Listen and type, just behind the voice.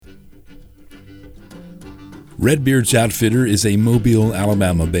Redbeard's Outfitter is a Mobile,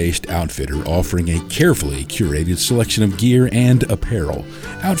 Alabama-based outfitter offering a carefully curated selection of gear and apparel,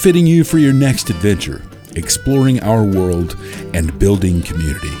 outfitting you for your next adventure, exploring our world, and building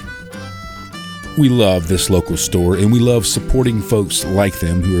community. We love this local store, and we love supporting folks like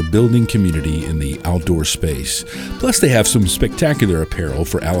them who are building community in the outdoor space. Plus, they have some spectacular apparel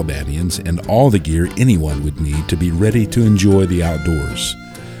for Alabamians and all the gear anyone would need to be ready to enjoy the outdoors.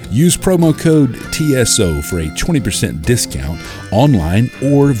 Use promo code TSO for a 20% discount online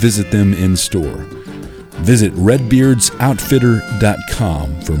or visit them in store. Visit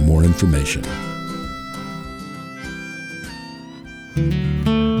redbeardsoutfitter.com for more information.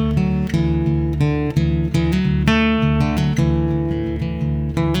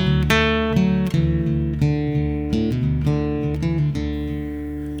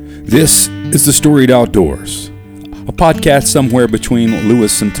 This is The Storied Outdoors, a podcast somewhere between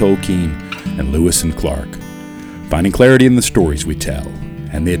Lewis and Tolkien and Lewis and Clark, finding clarity in the stories we tell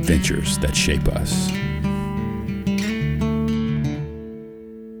and the adventures that shape us.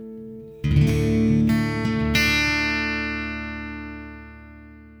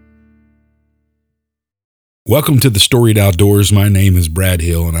 Welcome to The Storied Outdoors. My name is Brad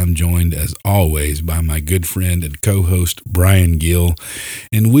Hill, and I'm joined, as always, by my good friend and co-host, Brian Gill.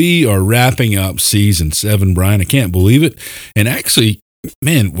 And we are wrapping up Season 7, Brian. I can't believe it. And actually,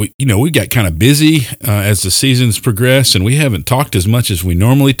 man, we got kind of busy as the seasons progress, and we haven't talked as much as we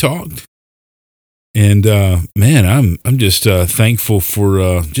normally talked. And man, I'm just thankful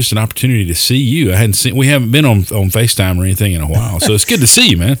for just an opportunity to see you. We haven't been on FaceTime or anything in a while, so it's good to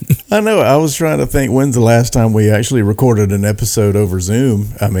see you, man. I know. I was trying to think when's the last time we actually recorded an episode over Zoom.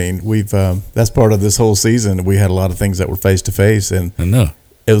 I mean, we've that's part of this whole season. We had a lot of things that were face to face, and I know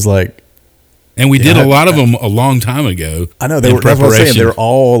it was like, and we did a lot of them a long time ago. I know they were. That's what I'm saying. They're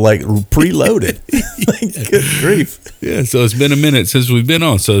all like preloaded. Like, good grief! Yeah, so it's been a minute since we've been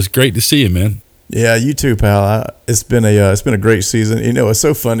on, so it's great to see you, man. Yeah, you too, pal. It's been a great season. You know, it's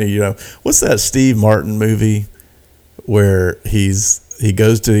so funny. You know, what's that Steve Martin movie where he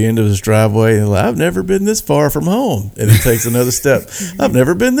goes to the end of his driveway and like, I've never been this far from home, and he takes another step. I've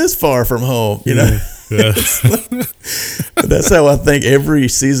never been this far from home. You know, yeah. That's how I think every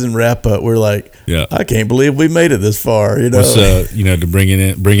season wrap up. We're like, yeah, I can't believe we made it this far. You know, to bring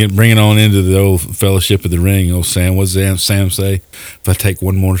it on into the old Fellowship of the Ring. Old Sam, what's Sam say? If I take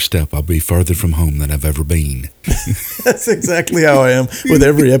one more step, I'll be farther from home than I've ever been. That's exactly how I am with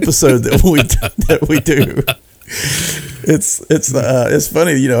every episode that we do. It's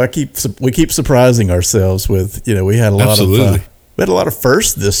funny, you know. We keep surprising ourselves with, you know, we had a lot of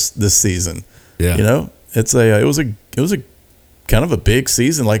firsts this season. Yeah, you know, it was a kind of a big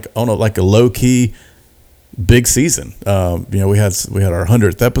season, like on a low key big season. You know, we had our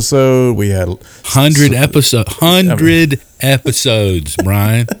 100th episode. We had 100 episodes,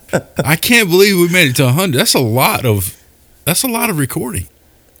 Brian. I can't believe we made it to 100. That's a lot of recording.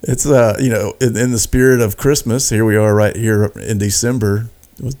 It's you know, in the spirit of Christmas, here we are right here in December.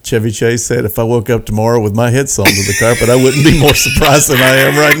 Chevy Chase said, if I woke up tomorrow with my head sewn to the carpet, I wouldn't be more surprised than I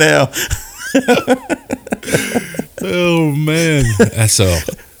am right now. Oh man,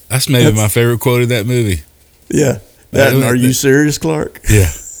 that's maybe my favorite quote of that movie. Yeah, and Are You Serious, Clark? Yeah,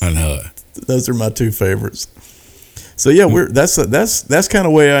 I know it. Those are my two favorites. So yeah, that's kind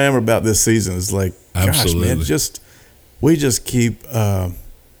of way I am about this season. It's like, absolutely, gosh, man, we just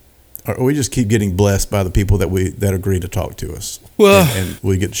keep getting blessed by the people that agree to talk to us. Well, and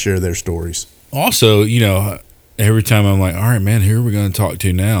we get to share their stories. Also, you know, every time I'm like, all right, man, who are we going to talk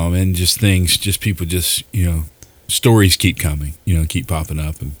to now? And people, you know, stories keep coming, you know, keep popping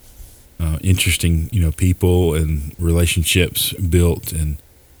up, and interesting, you know, people and relationships built and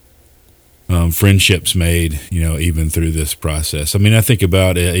friendships made, you know, even through this process. I mean, I think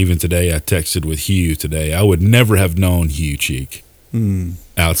about it, even today, I texted with Hugh today. I would never have known Hugh Cheek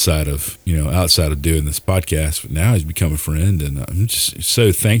outside of doing this podcast, but now he's become a friend, and I'm just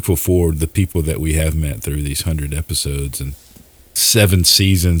so thankful for the people that we have met through these 100 episodes and 7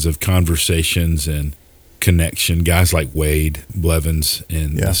 seasons of conversations and connection. Guys like Wade Blevins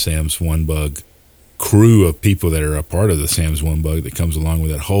and the Sam's One Bug crew of people that are a part of the Sam's One Bug that comes along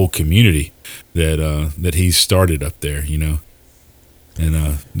with that whole community that he's started up there, you know.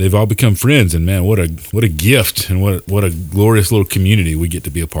 And they've all become friends, and man, what a gift, and what a glorious little community we get to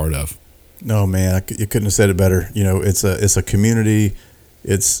be a part of. No, man, you couldn't have said it better. You know, it's a community.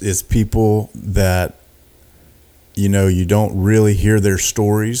 It's people that, you know, you don't really hear their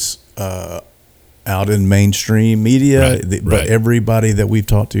stories out in mainstream media, but everybody that we've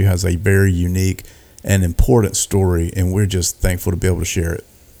talked to has a very unique and important story, and we're just thankful to be able to share it.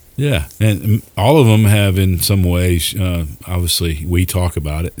 Yeah, and all of them have in some ways. Obviously, we talk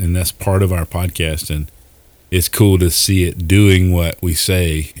about it, and that's part of our podcast. And it's cool to see it doing what we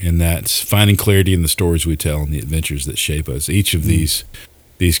say, and that's finding clarity in the stories we tell and the adventures that shape us. Each of these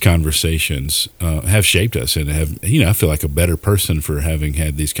conversations have shaped us, and have I feel like a better person for having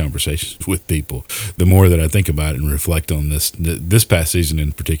had these conversations with people. The more that I think about it and reflect on this past season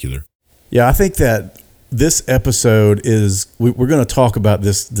in particular. Yeah, I think that this episode is we're going to talk about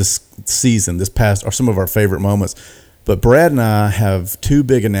this season, this past, or some of our favorite moments. But Brad and I have two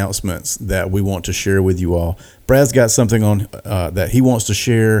big announcements that we want to share with you all. Brad's got something on that he wants to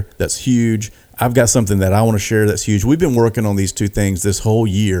share that's huge. I've got something that I want to share that's huge. We've been working on these two things this whole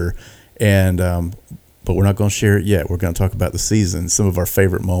year, and but we're not going to share it yet. We're going to talk about the season, some of our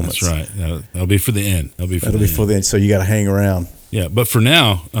favorite moments. That's right. That'll be for the end. That'll be for the end. So you got to hang around. Yeah, but for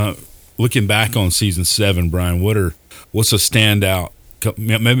now, looking back on season 7, Brian, what's a standout?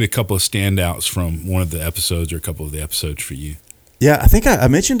 Maybe a couple of standouts from one of the episodes, or a couple of the episodes for you. Yeah, I think I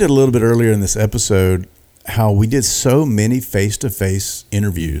mentioned it a little bit earlier in this episode, how we did so many face-to-face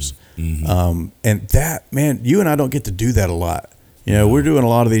interviews. Mm-hmm. And that, man, you and I don't get to do that a lot. We're doing a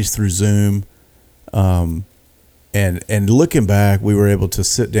lot of these through Zoom. And looking back, we were able to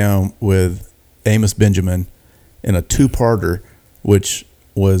sit down with Amos Benjamin in a 2-parter, which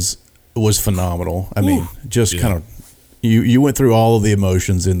was phenomenal. I mean, kind of, you went through all of the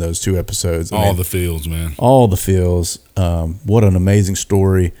emotions in those 2 episodes. All the feels, man. All the feels. What an amazing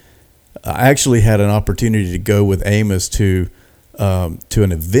story. I actually had an opportunity to go with Amos to an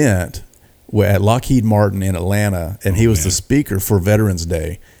event at Lockheed Martin in Atlanta, and he was the speaker for Veterans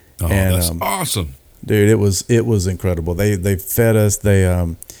Day. Oh, and, that's awesome, dude! It was incredible. They fed us.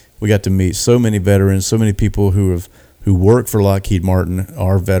 We got to meet so many veterans, so many people who work for Lockheed Martin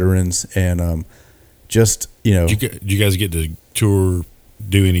are veterans, and just Did you guys get to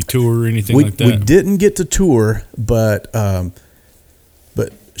do any tour or anything like that? We didn't get to tour, but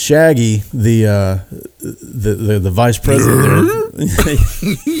Shaggy, the vice president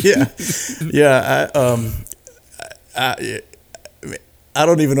there, I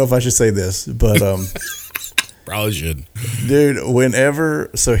don't even know if I should say this, but probably should. Dude,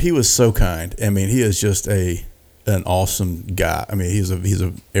 so he was so kind. I mean, he is just an awesome guy. I mean, he's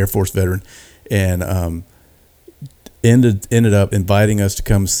a Air Force veteran, and ended up inviting us to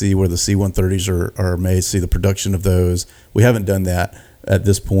come see where the C-130s are made, see the production of those. We haven't done that at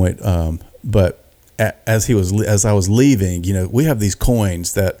this point, but as I was leaving, we have these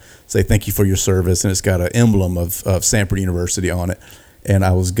coins that say thank you for your service, and it's got an emblem of Sanford University on it. And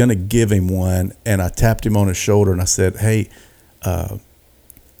I was gonna give him one, and I tapped him on his shoulder and I said, "Hey,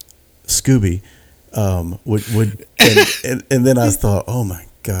 Scooby, would and then I thought, oh my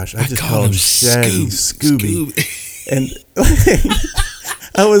gosh, I just called him Shaggy Scooby. And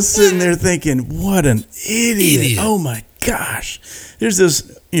I was sitting there thinking, what an idiot. Oh my gosh. There's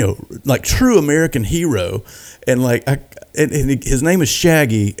this, like true American hero. And like, and his name is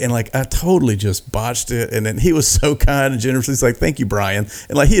Shaggy. And like, I totally just botched it. And then he was so kind and generous. He's like, thank you, Brian.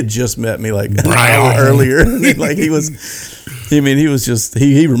 And like, he had just met me like an hour earlier. And like, he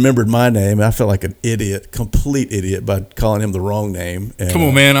remembered my name. And I felt like an idiot, complete idiot by calling him the wrong name. And, come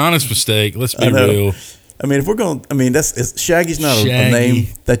on, man. Honest mistake. Let's be real. I mean, if we're going, Shaggy's not a name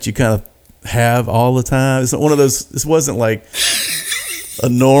that you kind of have all the time. It's not one of those. This wasn't like a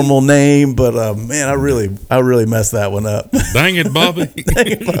normal name, but man, I really messed that one up. Dang it, Bobby! Dang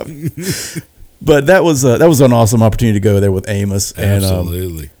it, Bobby! But that was an awesome opportunity to go there with Amos. And,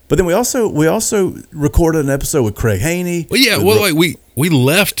 absolutely. But then we also recorded an episode with Craig Haney. Well, yeah. Well, we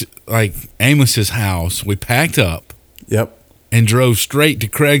left like Amos's house. We packed up. Yep. And drove straight to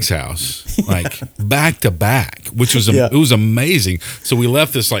Craig's house, like back to back, which was it was amazing. So we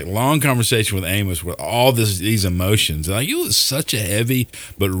left this like long conversation with Amos with all these emotions. Like it was such a heavy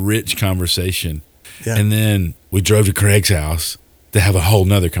but rich conversation. Yeah. And then we drove to Craig's house to have a whole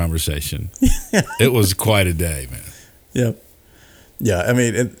nother conversation. It was quite a day, man. Yep. Yeah. I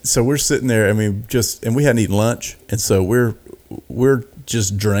mean, and so we're sitting there. I mean, and we hadn't eaten lunch, and so we're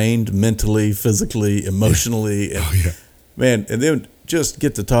just drained mentally, physically, emotionally. And, man, and then just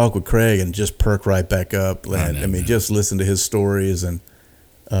get to talk with Craig and just perk right back up. And just listen to his stories, and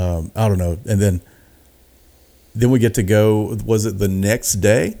I don't know. And then we get to go. Was it the next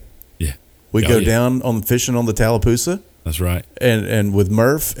day? Yeah, we go down on fishing on the Tallapoosa. That's right. And with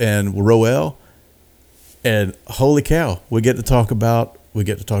Murph and Roel, and holy cow, we get to talk about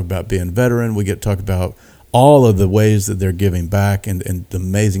being a veteran. We get to talk about all of the ways that they're giving back and the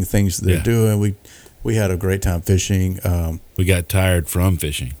amazing things that they're doing. We had a great time fishing. We got tired from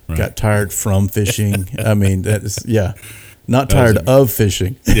fishing. Right? Got tired from fishing. I mean, not tired of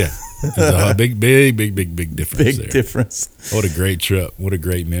fishing. Yeah. There's a big difference Big there. difference. What a great trip. What a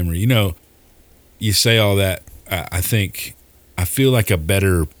great memory. You know, you say all that, I feel like a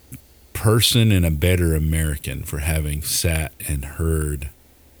better person and a better American for having sat and heard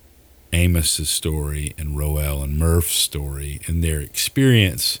Amos's story and Roel and Murph's story and their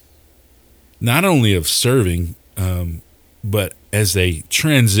experience, not only of serving, but as they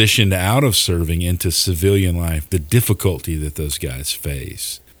transitioned out of serving into civilian life, the difficulty that those guys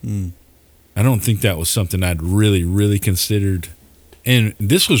face. I don't think that was something I'd really considered. And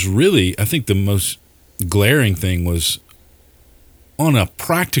this was really, I think the most glaring thing was on a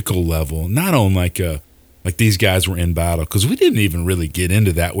practical level, not on like these guys were in battle, because we didn't even really get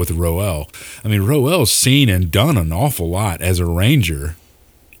into that with Roel. I mean, Roel's seen and done an awful lot as a ranger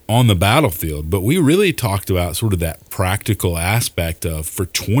on the battlefield, but we really talked about sort of that practical aspect of, for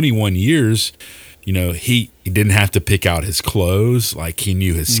 21 years, you know, he didn't have to pick out his clothes. Like, he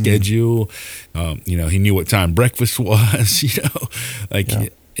knew his schedule. You know, he knew what time breakfast was, you know, like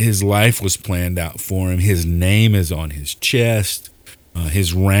his life was planned out for him. His name is on his chest.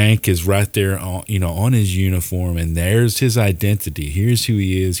 His rank is right there on, you know, on his uniform, and there's his identity. Here's who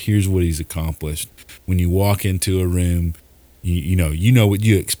he is. Here's what he's accomplished. When you walk into a room, you know what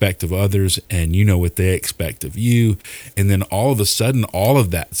you expect of others, and you know what they expect of you. And then all of a sudden, all of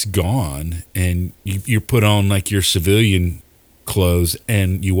that's gone, and you're put on like your civilian clothes,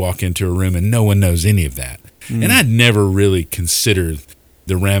 and you walk into a room, and no one knows any of that. And I'd never really considered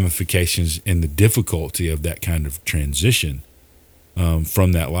the ramifications and the difficulty of that kind of transition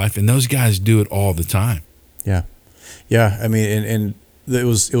from that life. And those guys do it all the time. Yeah. I mean, and it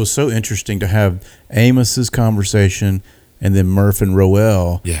was so interesting to have Amos's conversation and then Murph and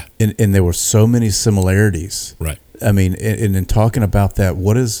Roel. Yeah. And there were so many similarities. Right. I mean, and in talking about that,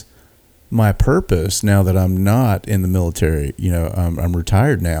 what is my purpose now that I'm not in the military? You know, I'm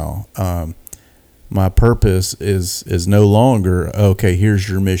retired now. My purpose is no longer, okay, here's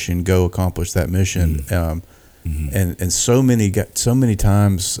your mission, go accomplish that mission. And so many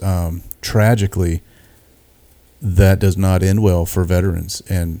times, tragically, that does not end well for veterans.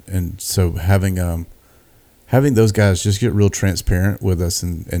 And so having those guys just get real transparent with us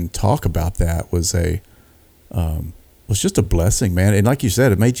and talk about that was just a blessing, man. And like you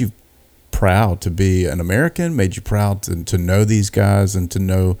said, it made you proud to be an American, made you proud to know these guys and to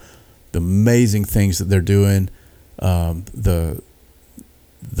know the amazing things that they're doing, the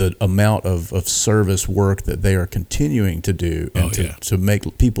amount of service work that they are continuing to do and to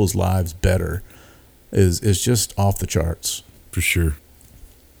make people's lives better is just off the charts. For sure.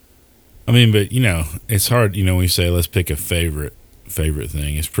 I mean, but, you know, it's hard, you know, when you say let's pick a favorite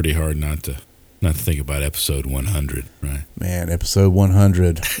thing, it's pretty hard not to think about episode 100, right? Man, episode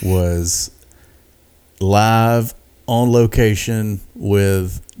 100 was live on location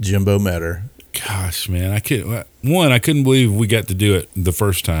with Jimbo Metter. Gosh, man, I couldn't believe we got to do it the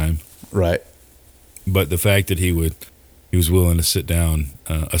first time. Right. But the fact that he was willing to sit down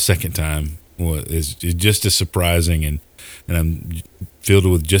a second time is just as surprising, and I'm filled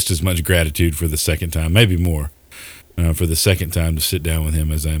with just as much gratitude for the second time, maybe more, for the second time to sit down with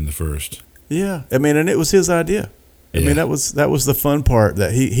him as I am the first. Yeah, I mean, and it was his idea. I mean, that was the fun part,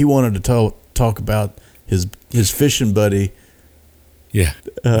 that he wanted to talk about his fishing buddy. Yeah.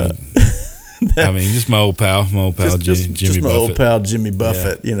 I mean, just my old pal, Jimmy Buffett. Just my old pal, Jimmy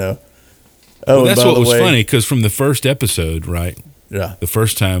Buffett, you know. Oh, well, that's what was funny, because from the first episode, right? Yeah. The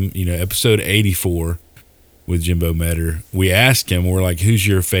first time, you know, episode 84 with Jimbo Metter, we asked him, we're like, who's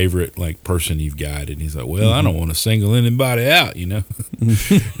your favorite, like, person you've guided? And he's like, well, I don't want to single anybody out, you know? And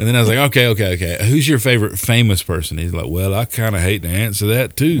then I was like, okay. Who's your favorite famous person? He's like, well, I kind of hate to answer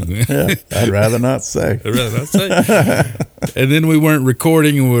that, too. Yeah, I'd rather not say. And then we weren't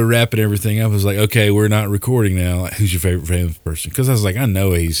recording, and we were wrapping everything up. I was like, okay, we're not recording now. Like, who's your favorite famous person? Because I was like, I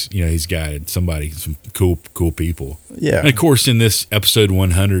know he's guided some cool people. Yeah. And of course, in this episode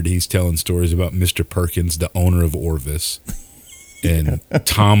 100, he's telling stories about Mr. Perkins, the owner of Orvis, and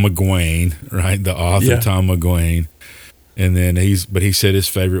Tom McGuane, right? The author, Tom McGuane. And then he said his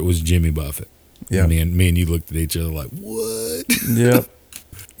favorite was Jimmy Buffett. Yeah. Me and you looked at each other like, what? Yep.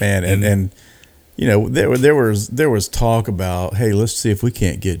 Man, and you know, there was talk about, hey, let's see if we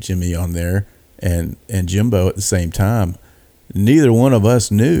can't get Jimmy on there and Jimbo at the same time. Neither one of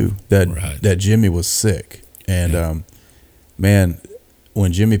us knew that Jimmy was sick. And man,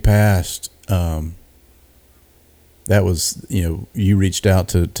 when Jimmy passed, that was, you know, you reached out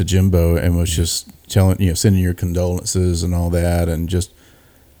to Jimbo and was just sending your condolences and all that, and just,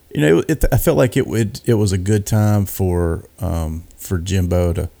 you know, I felt like it was a good time for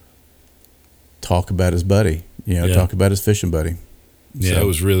Jimbo to talk about his buddy, talk about his fishing buddy. Yeah, it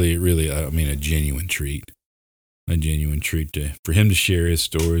was really, really, a genuine treat. A genuine treat for him to share his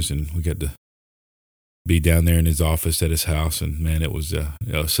stories, and we got to be down there in his office at his house, and man, it was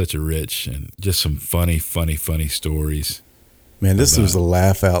such a rich and just some funny stories. Man, this was a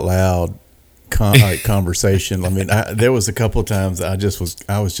laugh out loud conversation. I mean, there was a couple of times I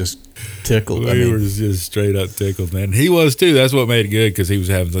was just tickled. We were just straight up tickled, man. He was too. That's what made it good, because he was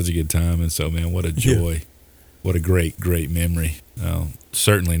having such a good time, and so, man, what a joy. Yeah. What a great memory. I'll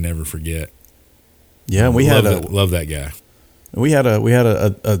certainly never forget. Yeah, love that guy. We had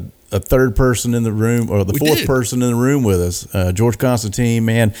a third person in the room, or the fourth person in the room with us, George Constantine.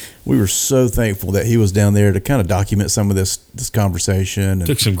 Man, we were so thankful that he was down there to kind of document some of this conversation. And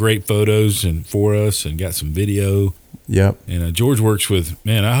took some great photos for us, and got some video. Yep. And George works with,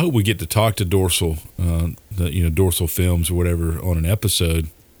 man, I hope we get to talk to Dorsal, Dorsal Films or whatever on an episode.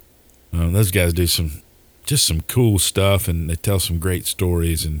 Those guys do some cool stuff, and they tell some great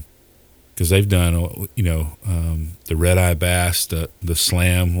stories, and because they've done, the red eye bass, the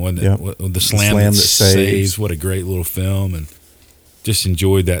slam one, the slam that saves. What a great little film, and just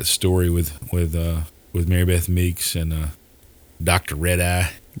enjoyed that story with Mary Beth Meeks and Dr. Red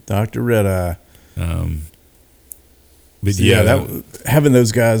Eye. Dr. Red Eye. But having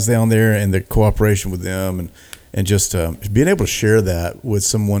those guys down there and the cooperation with them, and just being able to share that with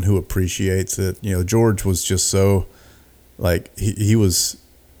someone who appreciates it. George was just so, like, he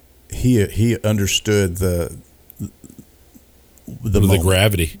understood the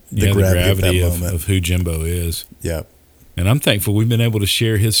gravity, the gravity of who Jimbo is. Yeah, and I'm thankful we've been able to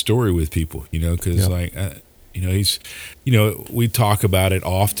share his story with people. Because he's, we talk about it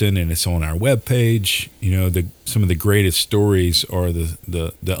often, and it's on our webpage. Some of the greatest stories are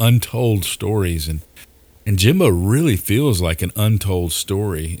the untold stories, and Jimbo really feels like an untold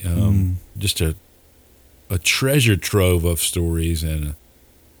story. Just a treasure trove of stories, and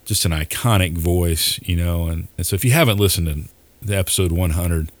just an iconic voice, and so if you haven't listened to the episode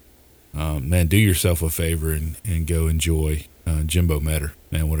 100, man, do yourself a favor and go enjoy Jimbo Metter.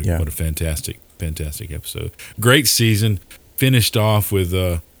 Man, what a fantastic episode. Great season. Finished off with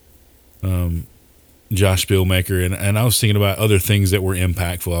Josh Spielmaker, and I was thinking about other things that were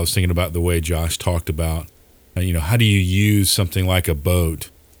impactful. I was thinking about the way Josh talked about, how do you use something like a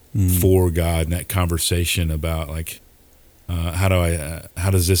boat for God, and that conversation about, like, how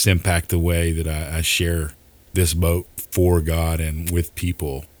does this impact the way that I share this boat for God and with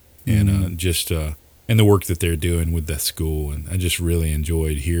people, and and the work that they're doing with that school. And I just really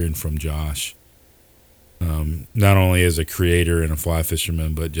enjoyed hearing from Josh, not only as a creator and a fly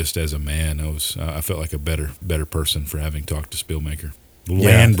fisherman, but just as a man. I felt like a better person for having talked to Spielmaker.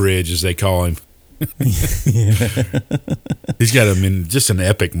 Land Bridge, as they call him. He's got just an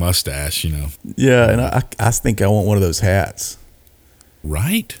epic mustache, Yeah, and I think I want one of those hats.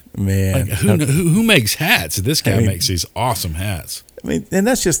 Right, man. Like, who makes hats? This guy makes these awesome hats. And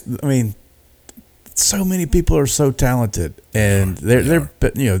that's just, so many people are so talented, and they're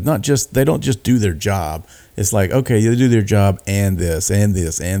not just, they don't just do their job. It's like, okay, they do their job and this and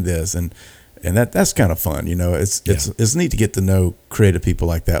this and this, and that's kind of fun. It's neat to get to know creative people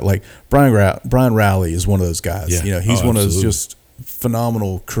like that. Like Brian Rowley is one of those guys. Yeah. He's one of those just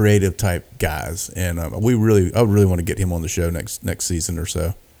phenomenal creative type guys, and I really want to get him on the show next season or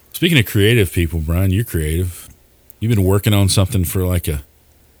so. Speaking of creative people, Brian, you're creative. You've been working on something for like a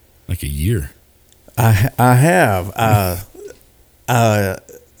year. I have.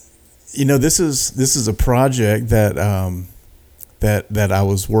 This is a project that I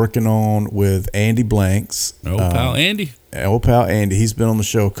was working on with Andy Blanks. Old pal Andy. Old pal Andy. He's been on the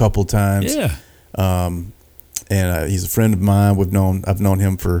show a couple times. Yeah. And he's a friend of mine. I've known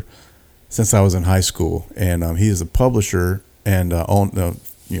him since I was in high school, and he is a publisher and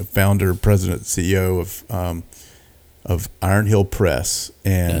founder, president, CEO of Iron Hill Press.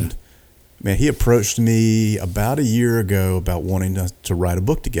 And man, he approached me about a year ago about wanting to write a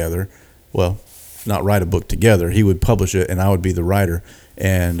book together. Well, not write a book together. He would publish it, and I would be the writer.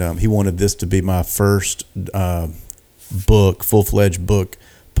 And he wanted this to be my first book, full-fledged book,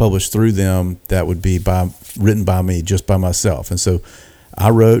 published through them that would be written by me, just by myself. And so I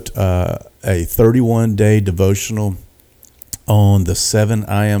wrote a 31-day devotional on the 7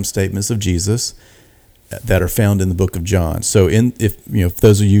 I am statements of Jesus that are found in the book of John. So if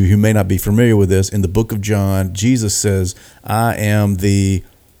those of you who may not be familiar with this, in the book of John, Jesus says, I am the,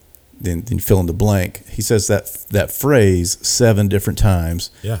 then fill in the blank. He says that phrase 7 different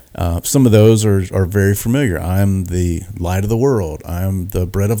times. Yeah. Some of those are very familiar. I am the light of the world. I am the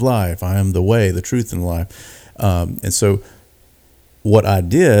bread of life. I am the way, the truth, and the life. And so what I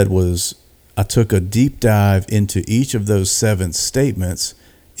did was I took a deep dive into each of those 7 statements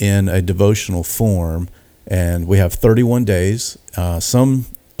in a devotional form, and we have 31 days. Some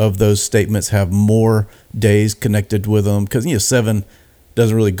of those statements have more days connected with them because 7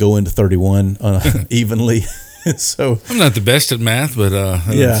 doesn't really go into 31 evenly. So I'm not the best at math, but that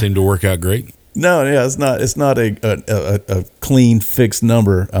doesn't seem to work out great. No, yeah, it's not a clean fixed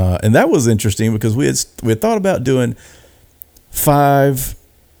number, and that was interesting because we had thought about doing 5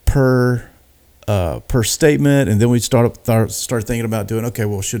 per statement, and then we start thinking about doing, okay,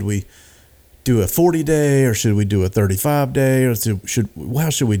 well, should we do a 40-day or should we do a 35-day, or how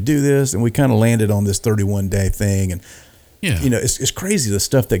should we do this? And we kind of landed on this 31-day thing, and it's crazy the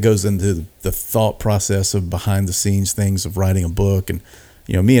stuff that goes into the thought process of behind the scenes things of writing a book. And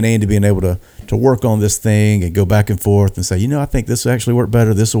me and Andy being able to work on this thing and go back and forth and say, I think this will actually work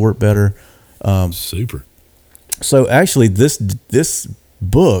better. This will work better. Super. So actually, this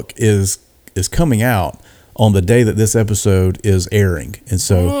book is coming out on the day that this episode is airing, and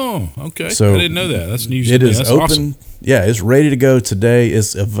so okay. So I didn't know that. That's news. It is That's open. Awesome. Yeah, it's ready to go today.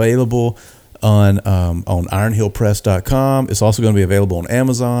 It's available on ironhillpress.com. It's also going to be available on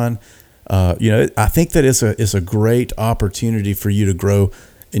Amazon. I think that it's a great opportunity for you to grow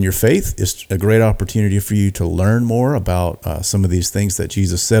in your faith. It's a great opportunity for you to learn more about some of these things that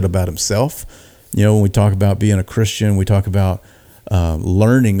Jesus said about himself. When we talk about being a Christian, we talk about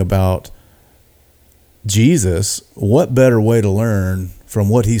learning about Jesus. What better way to learn from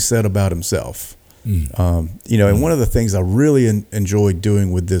what he said about himself? And one of the things I really enjoyed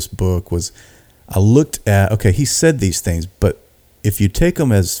doing with this book was I looked at, okay, he said these things, but if you take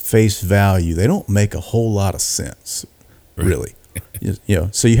them as face value, they don't make a whole lot of sense, really.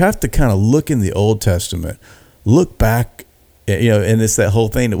 So you have to kind of look in the Old Testament, look back, and it's that whole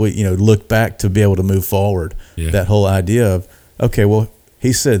thing that we, look back to be able to move forward. Yeah. That whole idea of, okay, well,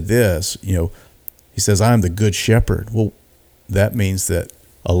 he said this, he says, I am the good shepherd. Well, that means that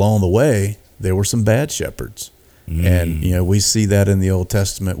along the way, there were some bad shepherds. And, we see that in the Old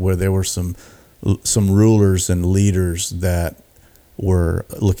Testament where there were some rulers and leaders that were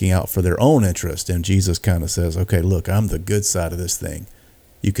looking out for their own interest. And Jesus kind of says, okay, look, I'm the good side of this thing.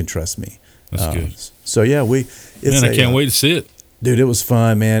 You can trust me. That's good. So, yeah, I can't wait to see it. Dude, it was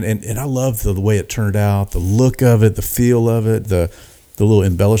fun, man. And I love the way it turned out, the look of it, the feel of it, the little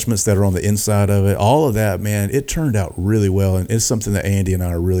embellishments that are on the inside of it, all of that, man, it turned out really well. And it's something that Andy and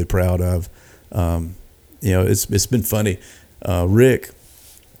I are really proud of. It's been funny. Rick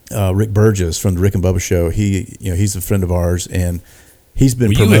Burgess from the Rick and Bubba Show, he's a friend of ours, and he's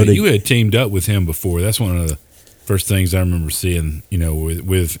been promoting. You had teamed up with him before. That's one of the first things I remember seeing,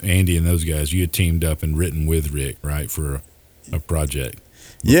 with Andy and those guys. You had teamed up and written with Rick, right, for a project.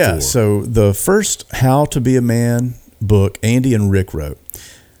 Before. Yeah, so the first How to Be a Man book, Andy and Rick wrote.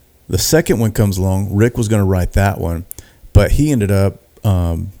 The second one comes along. Rick was going to write that one, but he ended up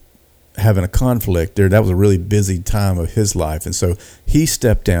having a conflict there. That was a really busy time of his life. And so he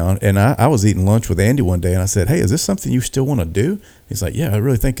stepped down, and I was eating lunch with Andy one day, and I said, hey, is this something you still want to do? He's like, yeah, I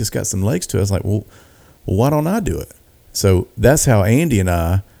really think it's got some legs to it. I was like, well, why don't I do it? So that's how Andy and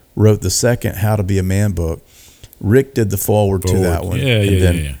I wrote the second How to Be a Man book. Rick did the forward to that one.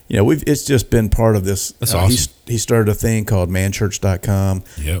 Yeah. It's just been part of this. That's awesome. He started a thing called manchurch.com,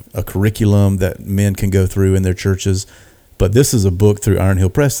 yep. A curriculum that men can go through in their churches. But this is a book through Iron Hill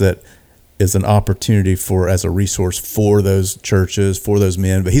Press that is an opportunity as a resource for those churches, for those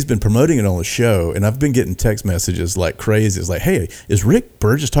men. But he's been promoting it on the show, and I've been getting text messages like crazy. It's like, hey, is Rick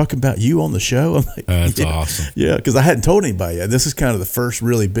Burgess talking about you on the show? I'm like, that's awesome. Yeah, because I hadn't told anybody yet. This is kind of the first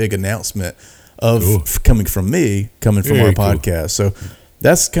really big announcement of coming from our podcast. So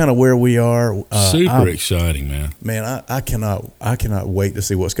that's kind of where we are. Super exciting, man. Man, I cannot wait to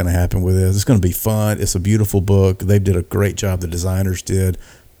see what's going to happen with this. It's going to be fun. It's a beautiful book. They did a great job. The designers did.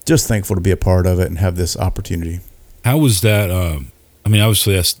 Just thankful to be a part of it and have this opportunity. How was that?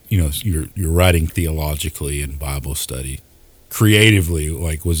 Obviously, that's you're writing theologically in Bible study, creatively.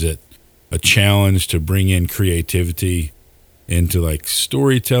 Like, was it a challenge to bring in creativity into like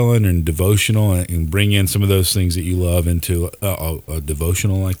storytelling and devotional, and bring in some of those things that you love into a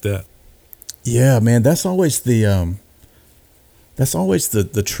devotional like that? Yeah, man, that's always the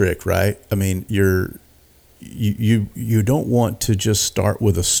trick, right? I mean, you don't want to just start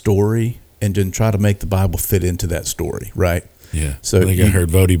with a story and then try to make the Bible fit into that story, right? Yeah. So I think I heard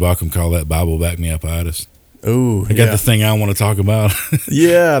Vody Baucham call that Bible back me up itis. Oh, I got the thing I want to talk about.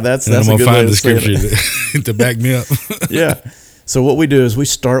 Yeah, that's I'm a good find way the to say scripture to back me up. Yeah. So what we do is we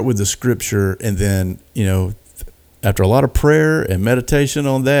start with the scripture, and then after a lot of prayer and meditation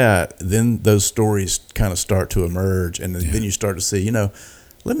on that, then those stories kind of start to emerge, and then you start to see,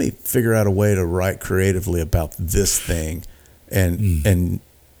 let me figure out a way to write creatively about this thing, and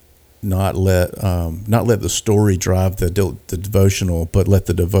not let the story drive the devotional, but let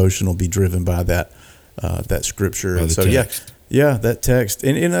the devotional be driven by that scripture. By and the so text. yeah, that text,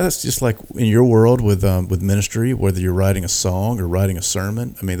 and that's just like in your world with ministry, whether you're writing a song or writing a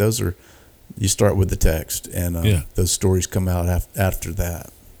sermon. I mean, you start with the text, and those stories come out after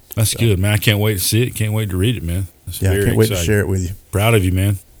that. That's good, man. I can't wait to see it. Can't wait to read it, man. I can't wait to share it with you. Proud of you,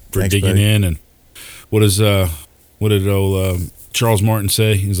 man, for Thanks, digging buddy. in. And what did old Charles Martin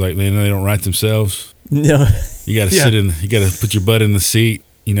say? He's like, man, they don't write themselves. No, You got to you got to put your butt in the seat,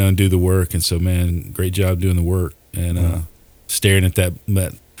 and do the work. And so, man, great job doing the work and staring at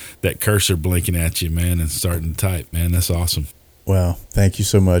that cursor blinking at you, man, and starting to type, man. That's awesome. Wow, thank you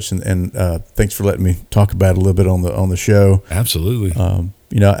so much, and thanks for letting me talk about it a little bit on the show. Absolutely. And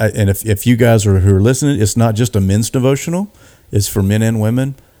if you guys who are listening, it's not just a men's devotional; it's for men and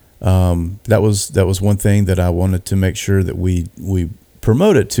women. That was one thing that I wanted to make sure that we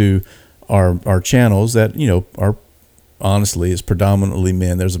promoted to our channels that are honestly is predominantly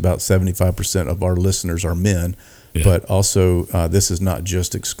men. There's about 75% of our listeners are men, but also this is not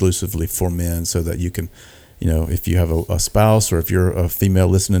just exclusively for men, so that you can. If you have a spouse or if you're a female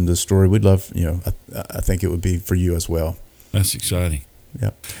listening to the story, we'd love, I think it would be for you as well. That's exciting.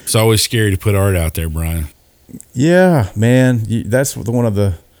 Yeah. It's always scary to put art out there, Brian. Yeah, man. That's one of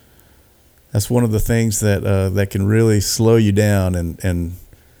the things that can really slow you down. And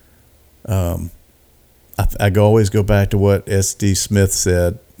I always go back to what S.D. Smith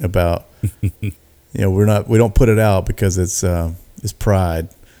said about, we don't put it out because it's pride.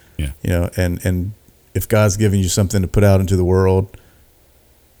 Yeah. And if God's giving you something to put out into the world,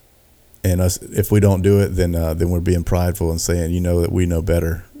 and if we don't do it, then we're being prideful and saying, that we know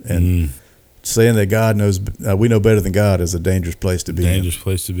better, and saying that God knows, we know better than God is a dangerous place to be.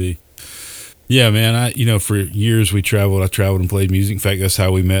 Place to be. Yeah, man. For years I traveled and played music. In fact, that's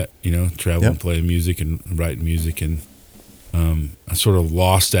how we met. Traveling and playing music and writing music, and I sort of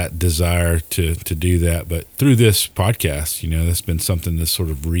lost that desire to do that. But through this podcast, that's been something that's sort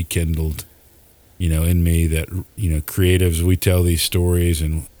of rekindled. In me that, creatives, we tell these stories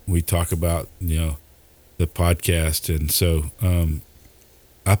and we talk about, the podcast. And so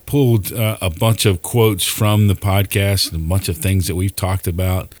I pulled a bunch of quotes from the podcast and a bunch of things that we've talked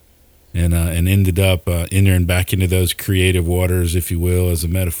about and ended up entering back into those creative waters, if you will, as a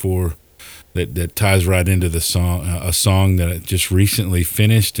metaphor that ties right into the song, a song that I just recently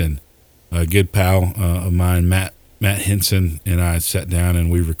finished. And a good pal of mine, Matt Henson, and I sat down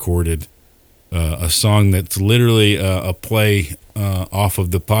and we recorded a song that's literally a play off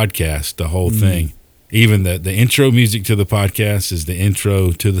of the podcast, the whole thing. Even the intro music to the podcast is the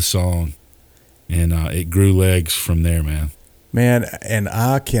intro to the song, and it grew legs from there, man. Man, and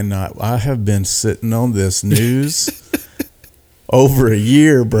I have been sitting on this news over a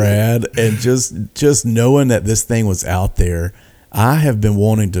year, Brad, and just knowing that this thing was out there, I have been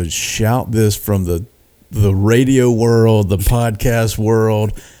wanting to shout this from the radio world, the podcast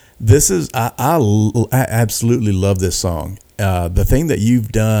world. This is I absolutely love this song. The thing that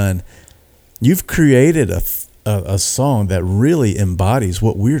you've done, you've created a song that really embodies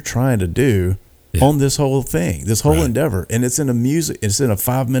what we're trying to do on this whole thing, this whole endeavor. And it's in a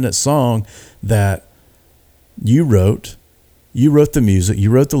 5-minute song that you wrote. You wrote the music,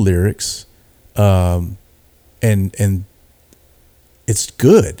 you wrote the lyrics, and it's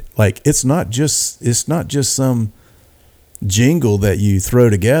good. Like it's not just some jingle that you throw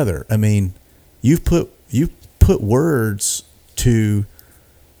together. I mean, you put words to.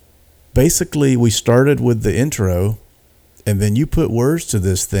 Basically, we started with the intro, and then you put words to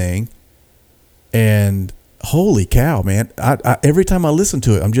this thing, and holy cow, man! I every time I listen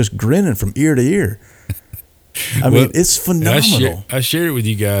to it, I'm just grinning from ear to ear. I mean, it's phenomenal. I shared it with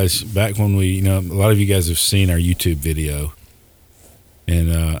you guys back when a lot of you guys have seen our YouTube video.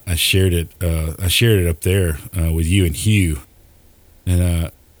 And I shared it. I shared it up there with you and Hugh.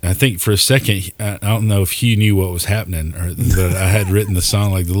 And I think for a second, I don't know if Hugh knew what was happening, or that I had written the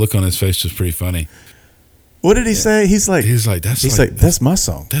song. Like the look on his face was pretty funny. What did he say? He's like, that's my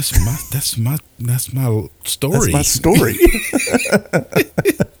song. That's my story. That's my story.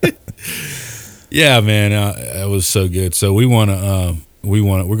 Yeah, man, it was so good. So we're going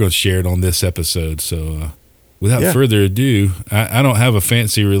to share it on this episode. So. Without further ado, I don't have a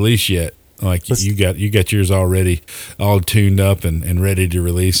fancy release yet. Like you got yours already, all tuned up and ready to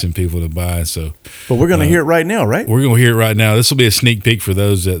release and people to buy. So, but we're going to hear it right now, right? We're going to hear it right now. This will be a sneak peek for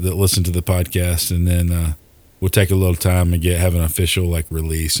those that listen to the podcast, and then we'll take a little time and have an official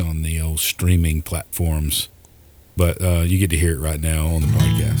release on the old streaming platforms But you get to hear it right now on the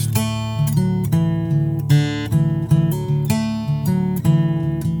podcast.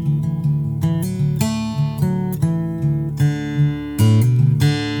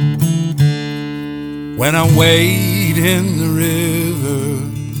 When I wade in the river,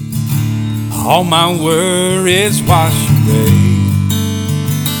 all my worries wash away.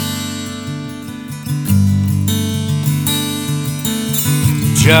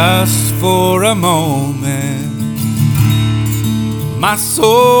 Just for a moment, my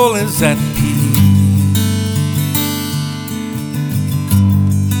soul is at peace.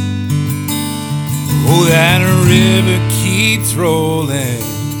 Oh, that river keeps rolling,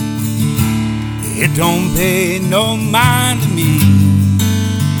 it don't pay no mind to me.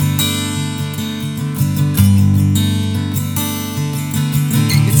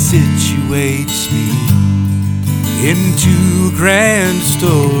 It situates me into a grand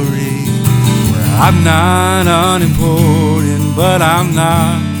story where I'm not unimportant, but I'm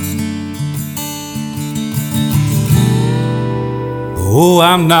not. Oh,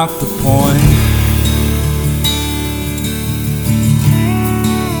 I'm not the point.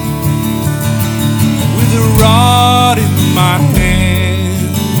 With a rod in my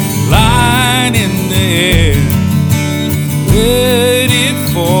hand, line in the air, let it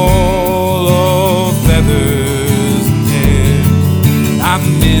fall, oh feathers and hair. I'm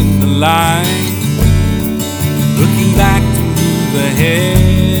in the line, looking back to move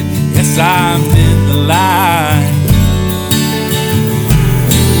ahead. Yes, I'm in the line,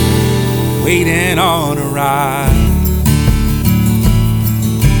 waiting on a ride.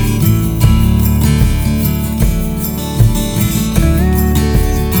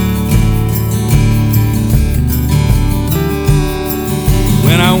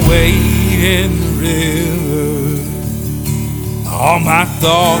 When I wade in the river, all my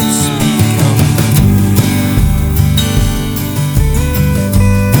thoughts become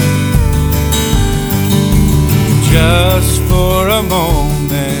just for a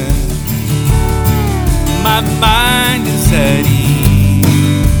moment. My mind is at ease.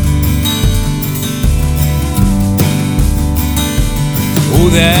 Oh,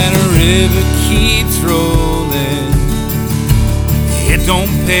 that river keeps rolling, it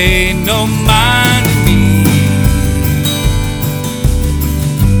don't pay no mind to me.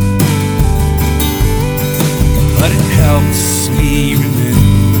 But it helps me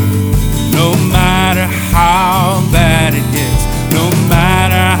remember, no matter how bad it gets, no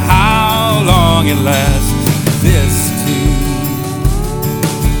matter how long it lasts,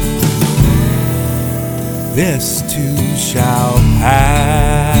 this too shall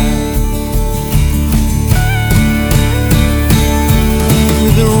pass.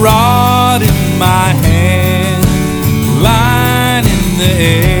 With a rod in my hand, line in the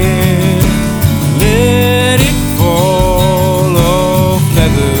air, let it fall, oh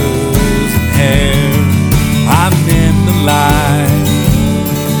feathers and hair. I'm in the line,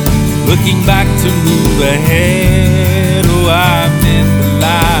 looking back to move ahead. Oh, I'm in the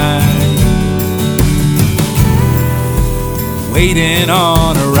line, waiting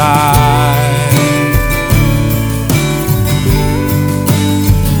on a ride.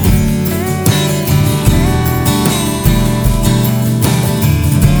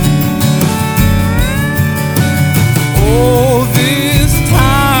 Oh, this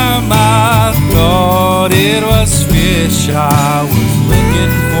time I thought it was fish I was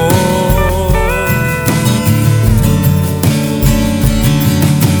looking for.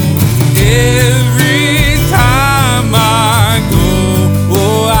 Every time I go,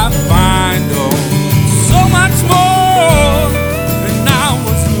 oh, I find so much more than I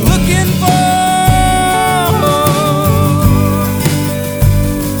was looking for.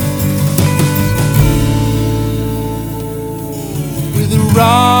 With a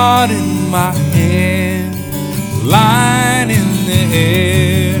rod in my hand, line in the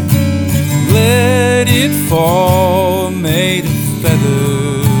air, let it fall, made of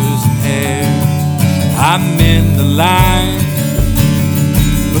feathers and hair. I'm in the line,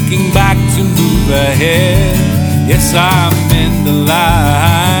 looking back to move ahead. Yes, I'm in the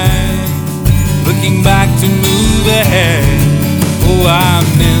line, looking back to move ahead. Oh,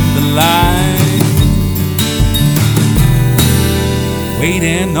 I'm in the line,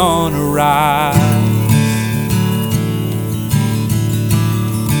 waiting on a ride.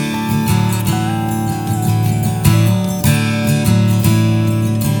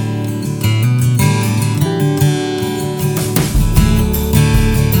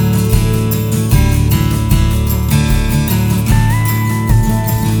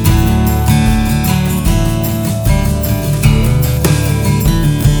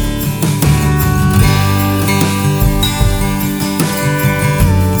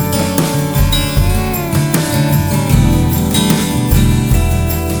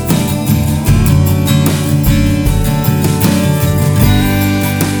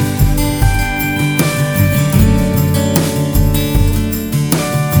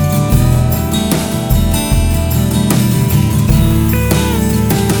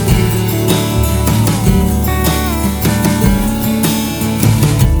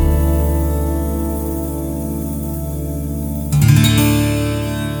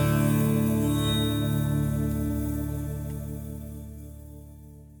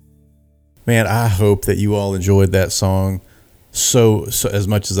 Man, I hope that you all enjoyed that song so as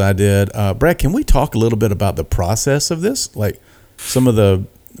much as I did. Brad, can we talk a little bit about the process of this? Like some of the,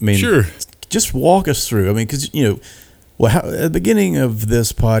 Sure. Just walk us through. I mean, because, at the beginning of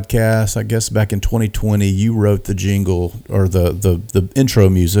this podcast, I guess back in 2020, you wrote the jingle or the intro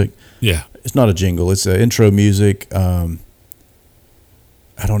music. Yeah. It's not a jingle. It's intro music. I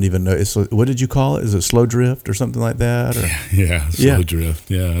don't even know. What did you call it? Is it Slow Drift or something like that? Or? Yeah, Slow Drift.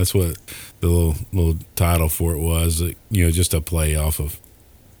 Yeah, that's what the little title for it was. Just a play off of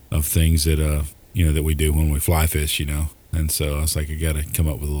things that that we do when we fly fish. And so I was like, I got to come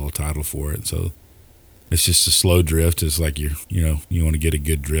up with a little title for it. So it's just a slow drift. It's like you want to get a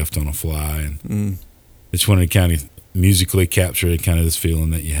good drift on a fly, and just wanted to kind of musically capture kind of this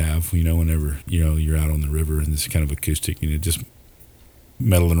feeling that you have, whenever you're out on the river and this kind of acoustic, just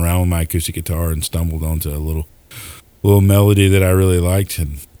meddling around with my acoustic guitar and stumbled onto a little melody that I really liked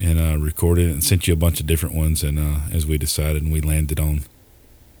and recorded it and sent you a bunch of different ones. And as we decided, and we landed on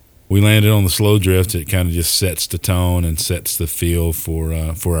the Slow Drift. It kind of just sets the tone and sets the feel for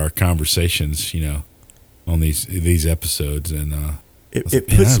our conversations, on these episodes. And it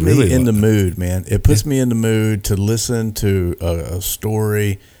puts me in the mood, man. It puts me in the mood to listen to a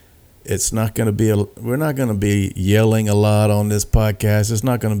story. It's not going to be we're not going to be yelling a lot on this podcast. It's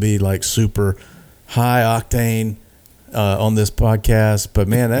not going to be like super high octane on this podcast. But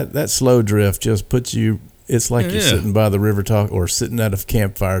man, that Slow Drift just puts you. It's like you're sitting by the river talk or sitting at a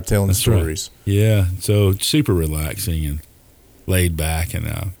campfire telling stories. Right. Yeah, so super relaxing and laid back, and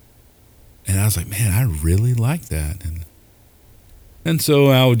I was like, man, I really like that, and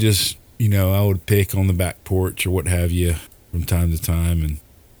so I would just I would pick on the back porch or what have you from time to time,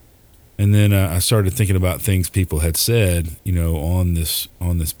 and then I started thinking about things people had said on this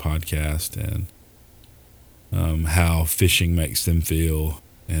podcast and how fishing makes them feel.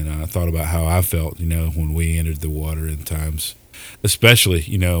 And I thought about how I felt, when we entered the water in times, especially,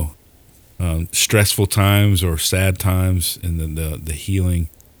 stressful times or sad times, and the healing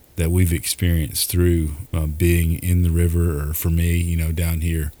that we've experienced through being in the river, or for me, down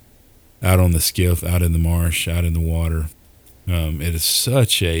here, out on the skiff, out in the marsh, out in the water. It is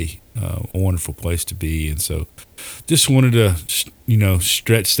such a wonderful place to be. And so just wanted to,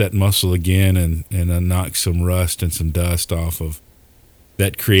 stretch that muscle again and knock some rust and some dust off of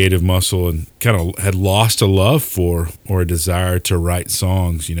that creative muscle, and kind of had lost a love for or a desire to write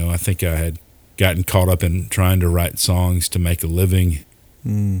songs. I think I had gotten caught up in trying to write songs to make a living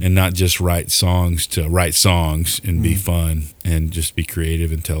and not just write songs to write songs and be fun and just be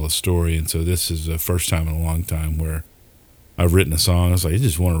creative and tell a story. And so this is the first time in a long time where I've written a song. I was like, I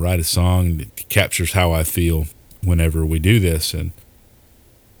just want to write a song that captures how I feel whenever we do this.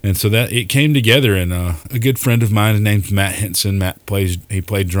 And so that it came together, and a good friend of mine named Matt Henson. Matt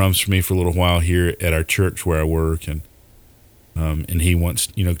played drums for me for a little while here at our church where I work, and he once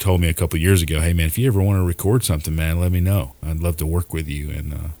told me a couple of years ago, hey man, if you ever want to record something, man, let me know. I'd love to work with you.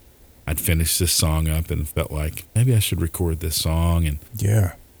 And I'd finished this song up and felt like maybe I should record this song. And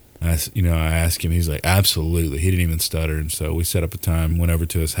I asked him, he's like, absolutely. He didn't even stutter. And so we set up a time, went over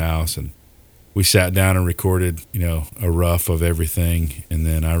to his house, and we sat down and recorded, a rough of everything, and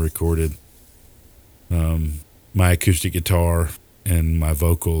then I recorded my acoustic guitar and my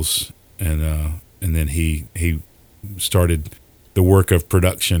vocals, and then he started the work of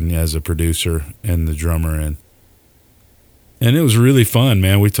production as a producer and the drummer, and it was really fun,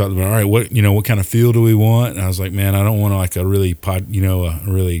 man. We talked about, all right, what kind of feel do we want? And I was like, man, I don't want like a really a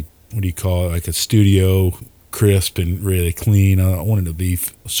really, what do you call it, like a studio crisp and really clean. I want it to be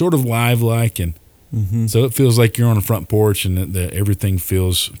sort of live-like, and so it feels like you're on a front porch, and everything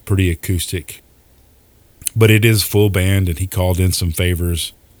feels pretty acoustic. But it is full band, and he called in some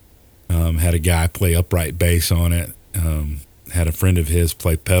favors. Had a guy play upright bass on it. Had a friend of his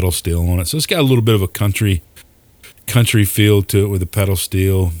play pedal steel on it. So it's got a little bit of a country feel to it with the pedal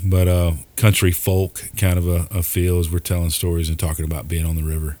steel, but country folk kind of a feel as we're telling stories and talking about being on the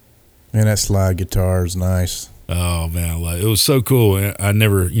river. Man, that slide guitar is nice. Oh man, it was so cool. I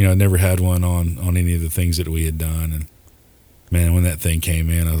never had one on any of the things that we had done, and man, when that thing came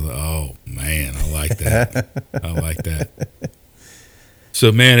in, I was like, oh man, I like that. I like that.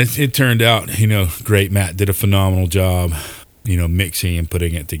 So man, it turned out, great. Matt did a phenomenal job, mixing and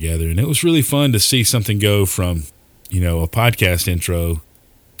putting it together, and it was really fun to see something go from, a podcast intro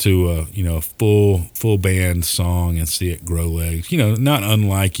to a full band song and see it grow legs. Not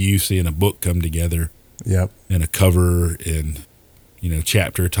unlike you seeing a book come together. Yep. And a cover and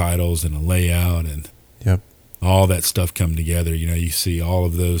chapter titles and a layout and all that stuff come together. You see all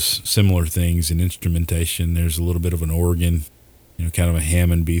of those similar things in instrumentation. There's a little bit of an organ kind of a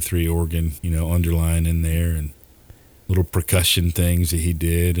Hammond B3 organ, underlying in there, and little percussion things that he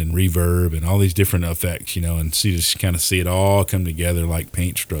did, and reverb, and all these different effects, and so you just kind of see it all come together like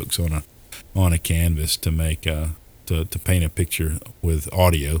paint strokes on a canvas to make to paint a picture with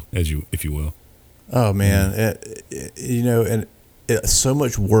audio, if you will. Oh man, so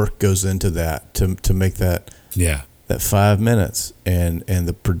much work goes into that to make that. Yeah. That 5 minutes and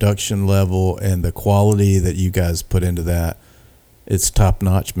the production level and the quality that you guys put into that, it's top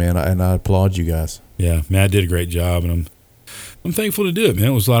notch, man. And I applaud you guys. Yeah, Matt did a great job, and I'm thankful to do it, man.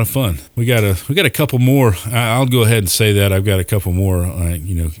 It was a lot of fun. We got a couple more. I'll go ahead and say that I've got a couple more,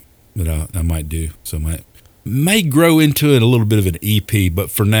 that I might do. So may grow into it a little bit of an EP, but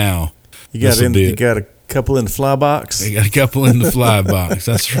for now, you got a couple in the fly box. I got a couple in the fly box.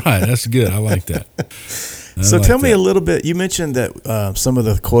 That's right. That's good. I like that. So tell me a little bit. You mentioned that some of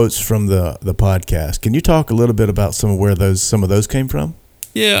the quotes from the podcast. Can you talk a little bit about some of those came from?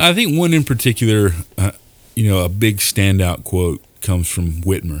 Yeah, I think one in particular, a big standout quote comes from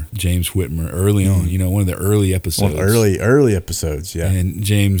Whitmer, James Whitmer, early on. One of the early episodes. Early episodes, yeah. And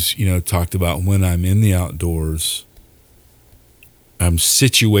James, talked about, when I'm in the outdoors, I'm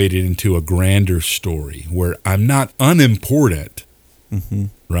situated into a grander story where I'm not unimportant,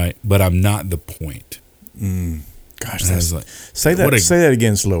 right? But I'm not the point. Gosh, that's like, say that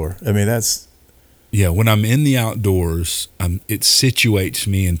again slower. I mean, that's. Yeah, when I'm in the outdoors, it situates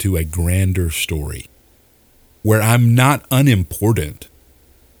me into a grander story where I'm not unimportant,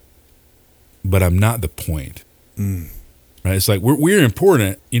 but I'm not the point. Right? It's like we're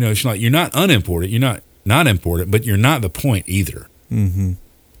important. It's like you're not unimportant, you're not important, but you're not the point either. Mm-hmm.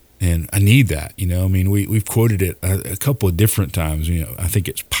 And I need that. We've quoted it a couple of different times. I think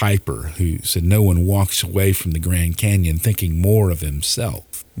it's Piper who said, "No one walks away from the Grand Canyon thinking more of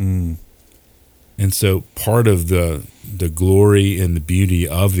himself." Mm. And so part of the glory and the beauty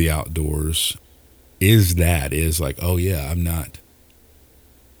of the outdoors is like, oh yeah, I'm not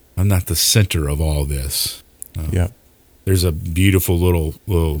the center of all this. Yeah. There's a beautiful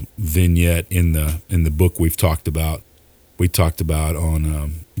little vignette in the book we've talked about. We talked about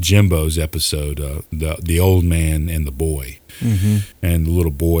on Jimbo's episode, the old man and the boy, and the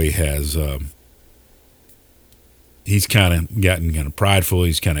little boy has he's kind of gotten kind of prideful.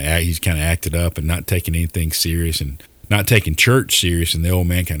 He's kind of acted up and not taking anything serious and not taking church serious. And the old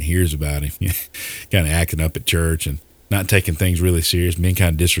man kind of hears about him, kind of acting up at church and not taking things really serious, being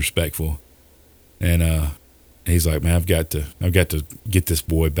kind of disrespectful. And he's like, man, I've got to get this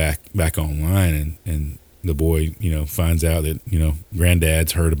boy back online. And the boy, finds out that,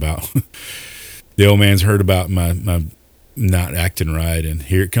 granddad's heard about, the old man's heard about my not acting right. And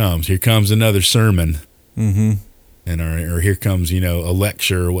here it comes. Here comes another sermon. Mm-hmm. Or here comes, a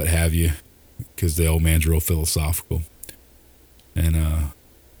lecture or what have you, because the old man's real philosophical. And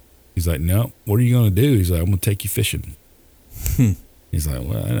he's like, no, what are you going to do? He's like, I'm going to take you fishing. He's like,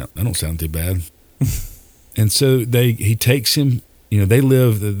 well, I don't sound too bad. And so he takes him. They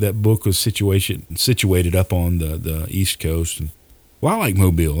live. That book was situated up on the East Coast, and I like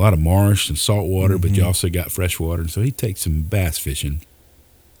Mobile, a lot of marsh and salt water, but you also got fresh water. And so he takes some bass fishing.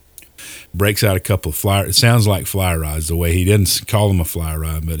 Breaks out a couple of it sounds like fly rods. The way he doesn't call them a fly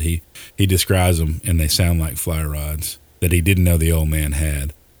rod, but he describes them, and they sound like fly rods that he didn't know the old man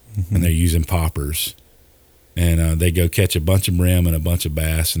had, and they're using poppers. And they go catch a bunch of brim and a bunch of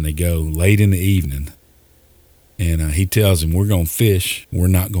bass, and they go late in the evening. And he tells him, we're going to fish. We're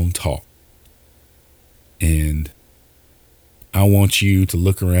not going to talk. And I want you to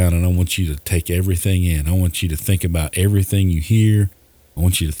look around, and I want you to take everything in. I want you to think about everything you hear. I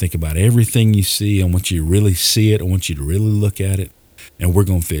want you to think about everything you see. I want you to really see it. I want you to really look at it. And we're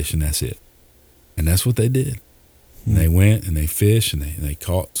going to fish, and that's it. And that's what they did. And they went, and they fished, and they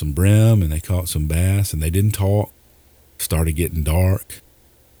caught some brim, and they caught some bass, and they didn't talk. Started getting dark.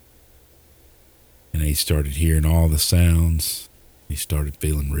 And he started hearing all the sounds. He started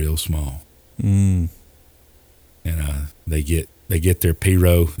feeling real small. And they get their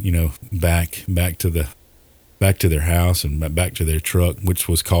Piro, back to their house and back to their truck, which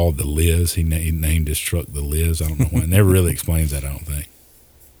was called the Liz. He named his truck the Liz. I don't know why. It never really explains that, I don't think.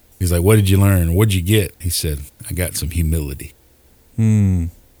 He's like, what did you learn? What'd you get? He said, I got some humility.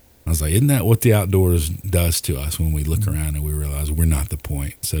 I was like, isn't that what the outdoors does to us when we look around and we realize we're not the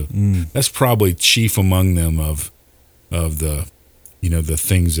point? So that's probably chief among them of the, the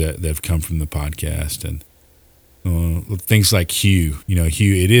things that have come from the podcast. And things like Hugh,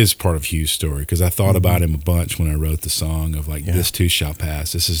 Hugh, it is part of Hugh's story, because I thought about him a bunch when I wrote the song of like, this too shall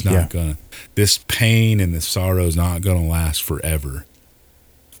pass. This is not this pain and this sorrow is not going to last forever.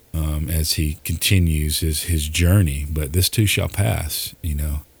 as he continues his journey. But this too shall pass.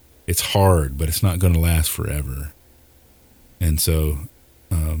 It's hard, but it's not going to last forever. And so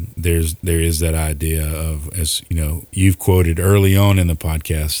there is that idea of, as you've quoted early on in the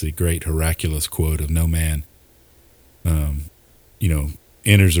podcast, the great Hercules quote of no man,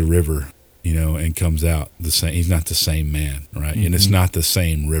 enters a river, and comes out the same. He's not the same man, right? Mm-hmm. And it's not the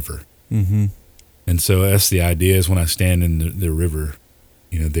same river. Mm-hmm. And so that's the idea, is when I stand in the river,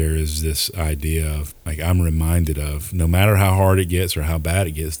 there is this idea of, like, I'm reminded of, no matter how hard it gets or how bad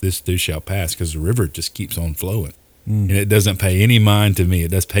it gets, this too shall pass, because the river just keeps on flowing. And it doesn't pay any mind to me.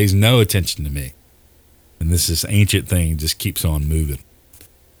 It just pays no attention to me. And this ancient thing just keeps on moving.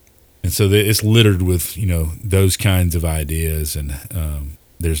 And so it's littered with, those kinds of ideas. And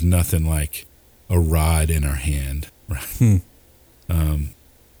there's nothing like a rod in our hand, right?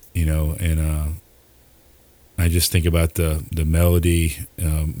 I just think about the melody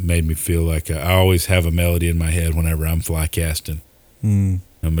made me feel like I always have a melody in my head whenever I'm fly casting.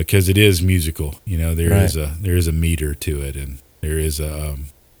 Because it is musical, there is a meter to it, and there is and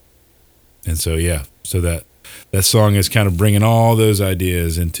so that song is kind of bringing all those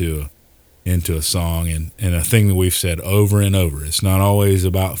ideas into a song, and a thing that we've said over and over. It's not always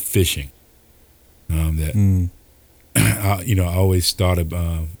about fishing. I always thought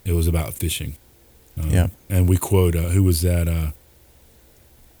it was about fishing. And we quote, who was that? I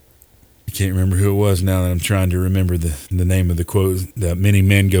can't remember who it was now that I'm trying to remember the name of the quote, that many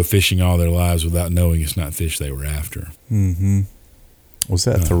men go fishing all their lives without knowing it's not fish they were after. Mm-hmm. Was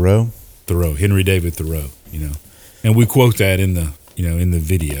that Thoreau? Thoreau, Henry David Thoreau, And we quote that in the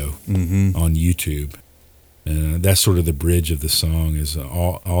video on YouTube. And that's sort of the bridge of the song, is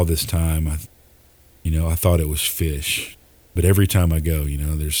all this time, I thought it was fish. But every time I go,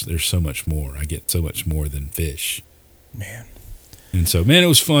 there's so much more. I get so much more than fish. Man. And so, man, it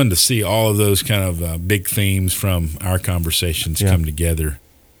was fun to see all of those kind of big themes from our conversations come together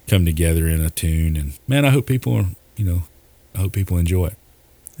in a tune. And man, I hope people enjoy it.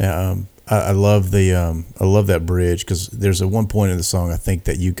 Yeah, I love that bridge, because there's one point in the song I think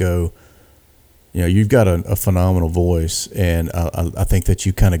that you go, you've got a phenomenal voice, and I think that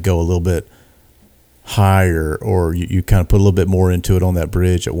you kind of go a little bit higher, or you kind of put a little bit more into it on that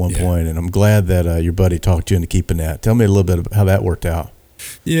bridge at one point. And I'm glad that your buddy talked you into keeping that. Tell me a little bit about how that worked out.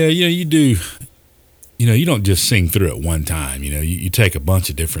 Yeah, you do. You don't just sing through it one time. You take a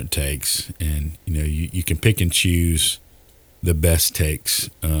bunch of different takes, and you can pick and choose the best takes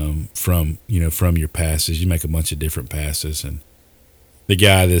from your passes. You make a bunch of different passes, and the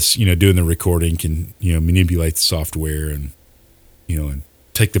guy that's doing the recording can manipulate the software and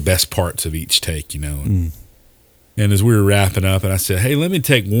take the best parts of each take, And as we were wrapping up, and I said, hey, let me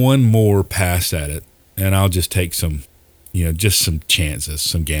take one more pass at it, and I'll just take some, just some chances,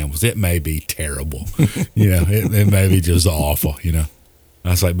 some gambles. It may be terrible, it may be just awful, I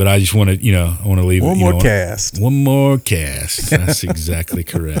was like, but I just want to, I want to leave one more cast. One more cast. That's exactly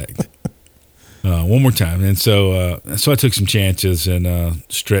correct. One more time. And so I took some chances and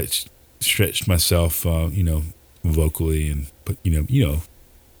stretched myself, vocally, and put,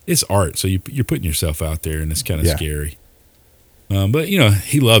 it's art, so you're putting yourself out there, and it's kind of scary. But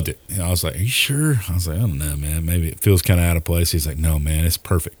he loved it. And I was like, "Are you sure?" I was like, "I don't know, man. Maybe it feels kind of out of place." He's like, "No, man, it's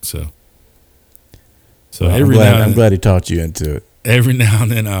perfect." So well, I'm glad he taught you into it. Every now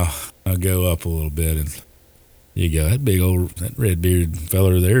and then I'll go up a little bit, and you go, that red bearded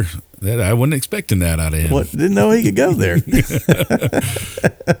feller there. That I wasn't expecting that out of him. What? Didn't know he could go there.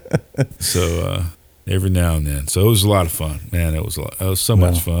 So every now and then. So it was a lot of fun, man. It was so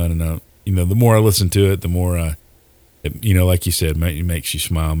much fun, and the more I listen to it, the more like you said, it makes you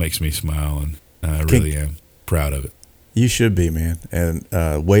smile, makes me smile, and I really am proud of it. You should be, man. And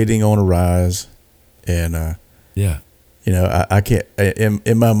Waiting on a Rise, and I can't.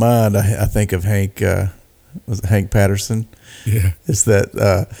 In my mind, I think of Hank. Was it Hank Patterson? Yeah, it's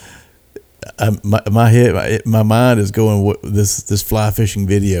that. My mind is going. This fly fishing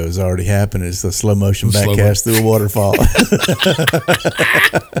video has already happened. It's the slow motion back cast through a waterfall.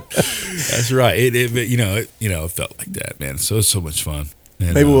 That's right. It felt like that, man. So it's so much fun.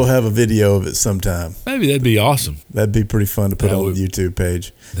 And, maybe we'll have a video of it sometime. Maybe that'd be awesome. That'd be pretty fun to put on the YouTube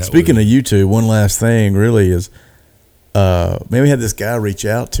page. Speaking of YouTube, one last thing really is, maybe we had this guy reach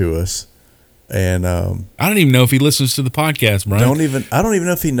out to us. And I don't even know if he listens to the podcast, Brian. I don't even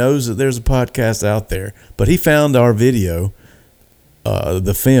know if he knows that there's a podcast out there. But he found our video,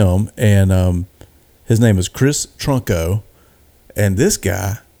 the film, and his name is Chris Trunco, and this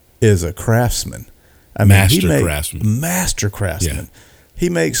guy is a craftsman. Master craftsman. Master craftsman. Yeah. He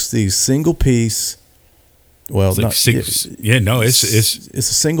makes these single piece Well, It's like not, six. Yeah, no, it's a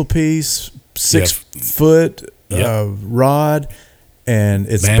single piece, 6 Yeah. foot Yep. rod, and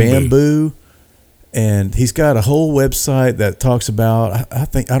it's Bamboo. bamboo. And he's got a whole website that talks about. I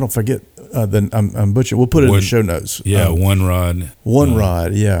think I don't forget. I'm butchering. We'll put it in the show notes. Yeah, one rod. One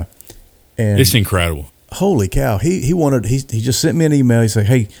rod. Yeah, and It's incredible. holy cow! He wanted. He just sent me an email. He said,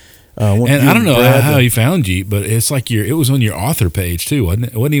 "Hey." And I don't know how he found you, but it's like it was on your author page too, wasn't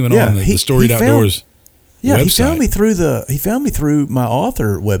it? It wasn't even on the Storied Outdoors Yeah, website. he found me through my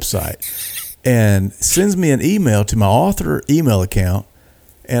author website and sends me an email to my author email account,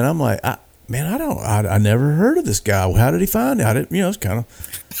 and I'm like, I never heard of this guy. How did he find it? I didn't, it's kind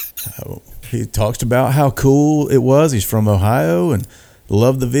of. He talks about how cool it was. He's from Ohio and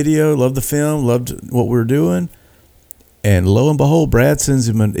loved the video, loved the film, loved what we were doing. And lo and behold, Brad sends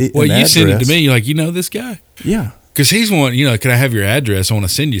him an Well, you address. send it to me. You're like, you know this guy? Yeah. Because he's one, can I have your address? I want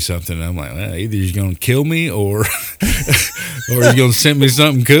to send you something. And I'm like, well, either he's going to kill me or or he's going to send me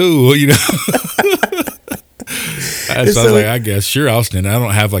something cool, So I was like, I guess, sure, I'll send it. I don't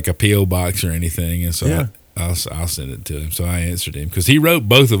have like a P.O. box or anything. And so I'll send it to him. So I answered him because he wrote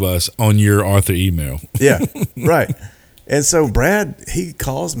both of us on your author email. Yeah, right. And so Brad, he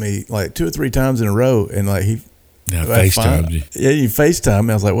calls me like 2 or 3 times in a row, and like he FaceTimed you. Yeah, you FaceTime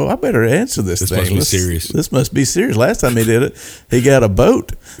me. I was like, well, I better answer this thing. Must be serious. This must be serious. Last time he did it, he got a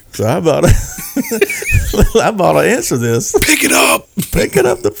boat. So I bought to answer this. Pick it up. Picking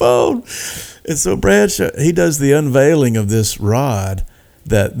up the phone. And so Brad, he does the unveiling of this rod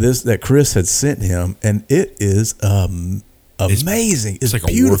that Chris had sent him, and it is amazing. It's like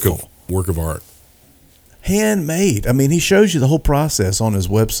beautiful. a work of art. Handmade. I mean, he shows you the whole process on his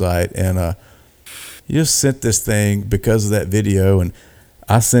website, and he just sent this thing because of that video, and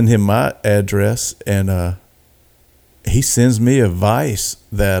I send him my address, and he sends me a vise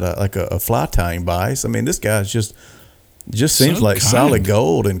that like a fly tying vise. I mean, this guy's just seems So like kind. solid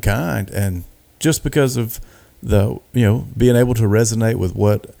gold and kind, and just because of the being able to resonate with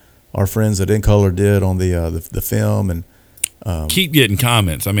what our friends at In Color did on the film, and keep getting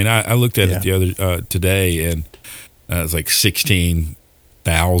comments. I mean, I looked at it the other today, and it's like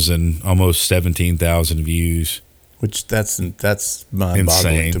 16,000, almost 17,000 views. which that's mind-boggling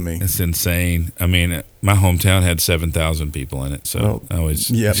Insane to me. It's insane. I mean, my hometown had 7,000 people in it, so I was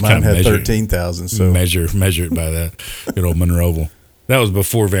just mine kind of had 13,000. So measure it by that. Good old Monroeville. That was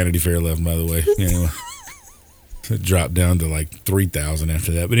before Vanity Fair left, by the way. Anyway, it dropped down to like 3,000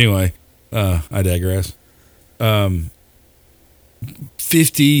 after that. But anyway, I digress.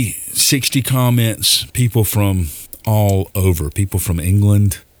 50, 60 comments, people from all over, people from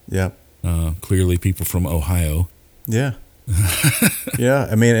England, yeah. clearly people from Ohio. Yeah. Yeah.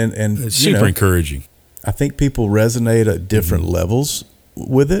 I mean, and It's super encouraging. I think people resonate at different levels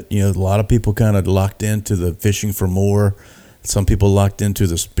with it. A lot of people kind of locked into the fishing for more. Some people locked into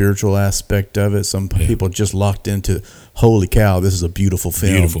the spiritual aspect of it. Some people just locked into, holy cow, this is a beautiful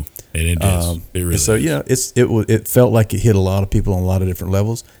film. Beautiful. And it is. It really so, is. it felt like it hit a lot of people on a lot of different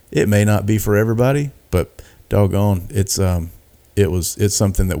levels. It may not be for everybody, but doggone, it's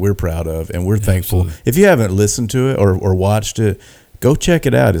something that we're proud of, and we're thankful. Absolutely. If you haven't listened to it or watched it, go check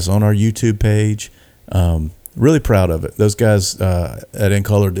it out. It's on our YouTube page. Really proud of it. Those guys at In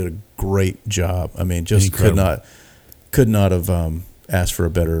Color did a great job. I mean, just Incredible. could not have asked for a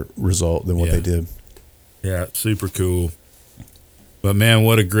better result than what they did. Yeah, super cool. But man,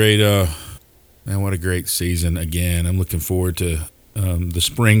 what a great season again. I'm looking forward to the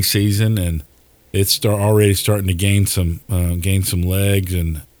spring season, and it's already starting to gain some legs,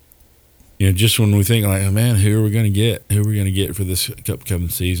 and just when we think like, oh, man, who are we going to get for this upcoming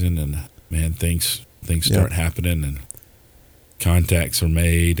season, and man, things start happening, and contacts are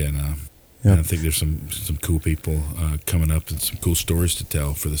made, and I think there's some cool people coming up and some cool stories to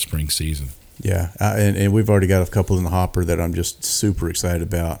tell for the spring season. Yeah, and we've already got a couple in the hopper that I'm just super excited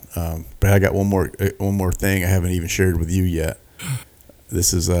about. But I got one more thing I haven't even shared with you yet.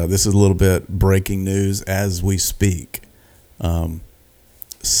 This is a little bit breaking news as we speak.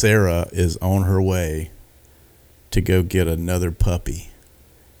 Sarah is on her way to go get another puppy.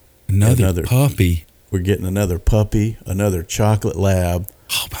 Another puppy. We're getting another puppy, another chocolate lab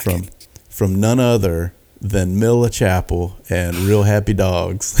from none other than Milla Chapel and Real Happy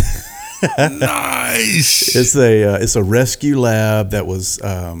Dogs. Nice. It's a rescue lab that was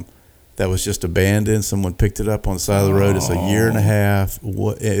just abandoned. Someone picked it up on the side of the road. It's a year and a half.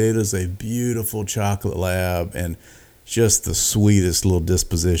 It is a beautiful chocolate lab and just the sweetest little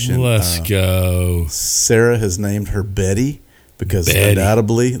disposition. Let's go. Sarah has named her Betty because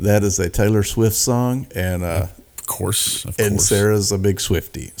undoubtedly that is a Taylor Swift song, and of course. And Sarah's a big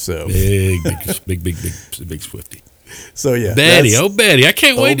Swiftie. So big Swiftie. So yeah, Betty. Betty. I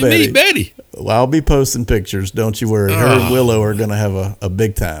can't wait to meet Betty. Well, I'll be posting pictures. Don't you worry. Her and Willow are going to have a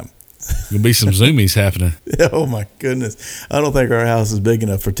big time. There'll be some zoomies happening. Oh my goodness! I don't think our house is big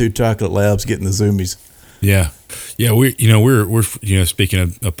enough for 2 chocolate labs getting the zoomies. Yeah. We're speaking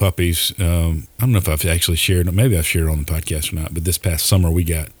of puppies. I don't know if I've actually shared. Maybe I've shared it on the podcast or not. But this past summer we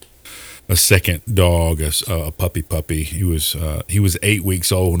got a second dog, a puppy. He was 8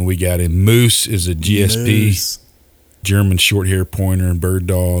 weeks old when we got him. Moose is a GSP. Moose. German short hair pointer and bird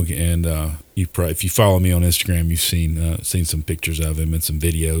dog, and if you follow me on Instagram, you've seen some pictures of him and some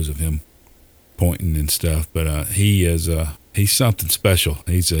videos of him pointing and stuff. But he's something special.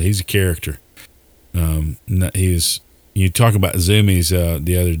 He's a character. You talk about zoomies.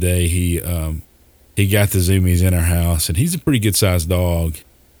 The other day he got the zoomies in our house, and he's a pretty good sized dog.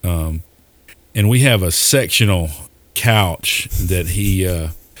 And we have a sectional couch that he.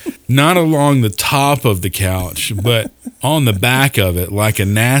 Not along the top of the couch, but on the back of it, like a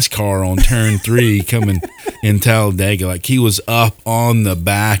NASCAR on turn 3 coming in Talladega. Like he was up on the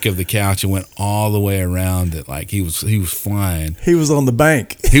back of the couch and went all the way around it. Like he was flying. He was on the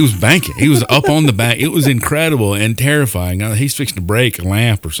bank. He was banking. He was up on the bank. It was incredible and terrifying. He's fixing to break a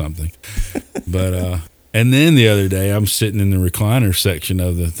lamp or something. But and then the other day, I'm sitting in the recliner section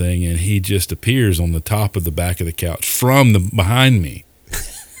of the thing, and he just appears on the top of the back of the couch from behind me.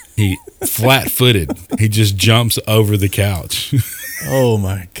 He flat-footed. He just jumps over the couch. Oh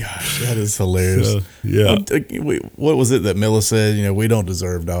my gosh, that is hilarious. Yeah. What was it that Milla said? We don't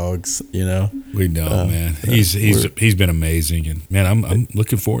deserve dogs. We don't, man. He's been amazing, and man, I'm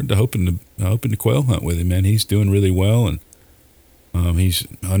looking forward to hoping to quail hunt with him. Man, he's doing really well, and he's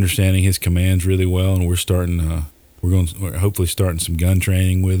understanding his commands really well, and we're hopefully starting some gun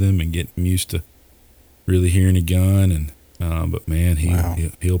training with him and getting him used to really hearing a gun and. But man,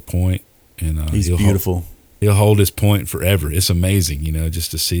 he'll point, and he's beautiful. He'll hold his point forever. It's amazing,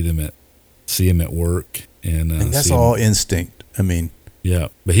 just to see him at work, and that's all instinct. I mean, yeah,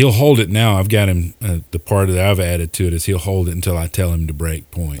 but he'll hold it now. I've got him. The part that I've added to it is he'll hold it until I tell him to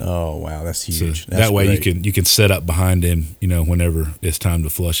break point. Oh wow, that's huge. So that way great. you can set up behind him, whenever it's time to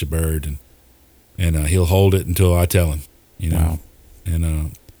flush a bird, and he'll hold it until I tell him, Wow.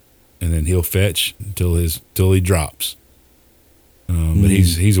 and then he'll fetch until he drops. But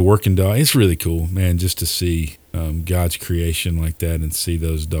he's a working dog. It's really cool, man, just to see God's creation like that and see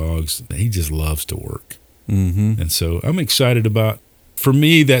those dogs. He just loves to work. Mm-hmm. And so I'm excited about, for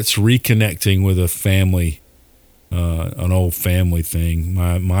me, that's reconnecting with a family, an old family thing.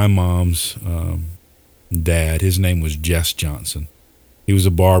 My mom's dad, his name was Jess Johnson. He was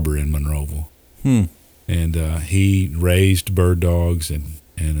a barber in Monroeville. And he raised bird dogs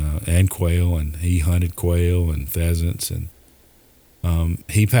and quail, and he hunted quail and pheasants, and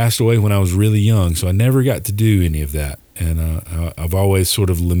he passed away when I was really young, so I never got to do any of that. And I've always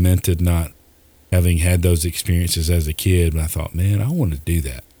sort of lamented not having had those experiences as a kid. But I thought, man, I want to do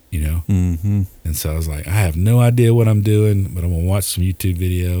that, Mm-hmm. And so I was like, I have no idea what I'm doing, but I'm going to watch some YouTube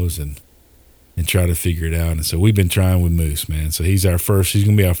videos and try to figure it out. And so we've been trying with Moose, man. So he's going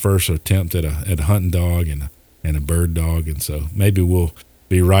to be our first attempt at a hunting dog and a bird dog. And so maybe we'll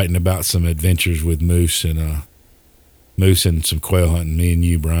be writing about some adventures with Moose and some quail hunting. Me and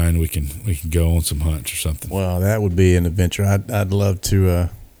you, Brian, we can go on some hunts or something. Well, that would be an adventure. I'd love to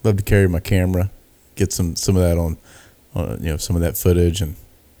carry my camera, get some of that on some of that footage, and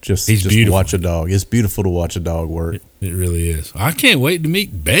just watch a dog. It's beautiful to watch a dog work. It really is. I can't wait to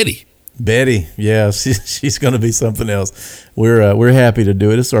meet Betty. Betty, yeah, she's going to be something else. We're happy to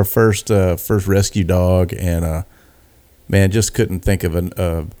do it. It's our first rescue dog, and man, just couldn't think of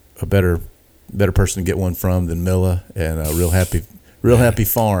a better person to get one from than Milla, and Real Happy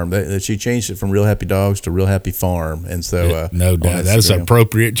Farm. That she changed it from Real Happy Dogs to Real Happy Farm, and so no doubt that is an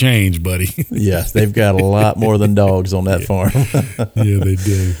appropriate change, buddy. Yes, they've got a lot more than dogs on that farm. Yeah, they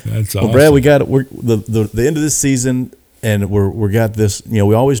do. That's awesome. Well, Brad, we're the end of this season, and we got this.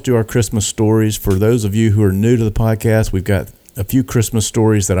 We always do our Christmas stories. For those of you who are new to the podcast, we've got a few Christmas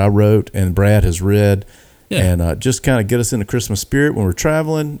stories that I wrote and Brad has read. Yeah. And just kind of get us in the Christmas spirit when we're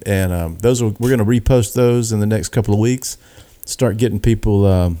traveling. And we're going to repost those in the next couple of weeks. Start getting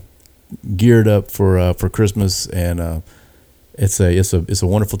people geared up for Christmas, and it's a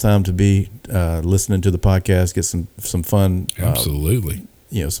wonderful time to be listening to the podcast. Get some fun. Absolutely.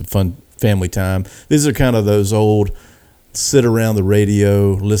 Some fun family time. These are kind of those old sit around the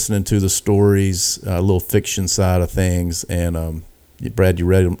radio listening to the stories, a little fiction side of things, and. Brad, you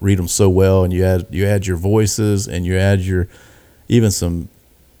read them so well, and you add your voices, and you add even some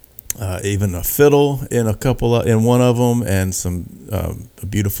even a fiddle in in one of them, and some a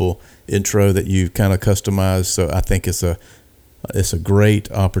beautiful intro that you kind of customized. So I think it's a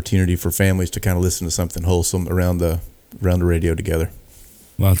great opportunity for families to kind of listen to something wholesome around the radio together.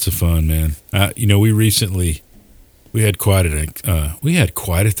 Lots of fun, man. We had quite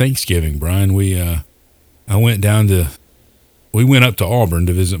a Thanksgiving, Brian. We went up to Auburn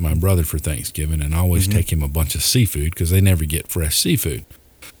to visit my brother for Thanksgiving, and I always take him a bunch of seafood because they never get fresh seafood.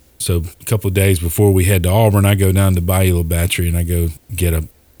 So a couple of days before we head to Auburn, I go down to Bayou La Battery and I go get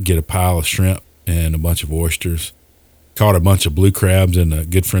a pile of shrimp and a bunch of oysters. Caught a bunch of blue crabs, and a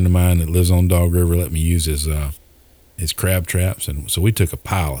good friend of mine that lives on Dog River let me use his crab traps, and so we took a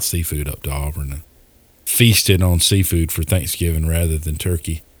pile of seafood up to Auburn and feasted on seafood for Thanksgiving rather than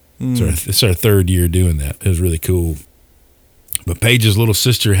turkey. It's our third year doing that. It was really cool. But Paige's little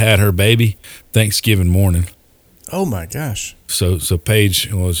sister had her baby Thanksgiving morning. Oh my gosh! So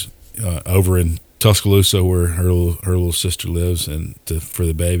Paige was over in Tuscaloosa where her little sister lives, and for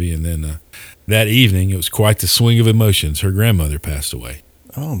the baby, and then that evening it was quite the swing of emotions. Her grandmother passed away.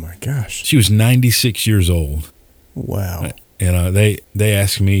 Oh my gosh! She was 96 years old. Wow! And they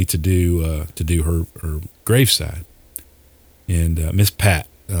asked me to do her graveside, and Miss Pat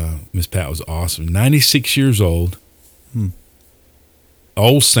was awesome. 96 years old,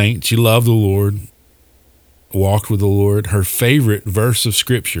 old saint. She loved the Lord, walked with the Lord. Her favorite verse of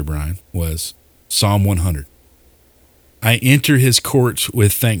Scripture, Brian, was Psalm 100. I enter His courts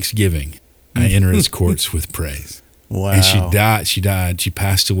with thanksgiving. I enter His courts with praise. Wow! And she died. She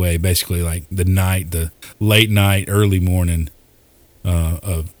passed away basically like the late night, early morning,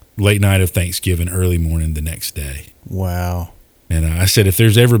 late night of Thanksgiving, early morning the next day. Wow! And I said, if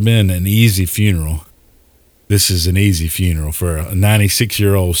there's ever been an easy funeral, this is an easy funeral for a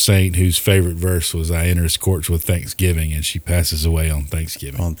 96-year-old saint whose favorite verse was I enter His courts with thanksgiving, and she passes away on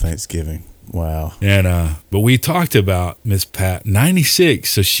Thanksgiving. On Thanksgiving. Wow. And but we talked about Miss Pat, 96,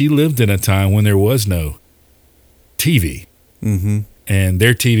 so she lived in a time when there was no TV, and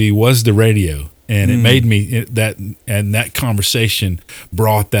their TV was the radio, and it made me that conversation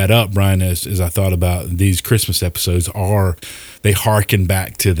brought that up, Brian, as I thought about these Christmas episodes. They harken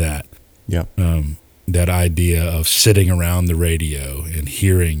back to that, that idea of sitting around the radio and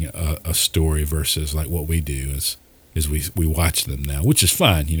hearing a story versus like what we do is we watch them now, which is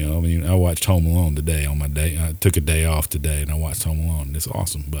fine, I mean, I watched Home Alone today on my day. I took a day off today, and I watched Home Alone, and it's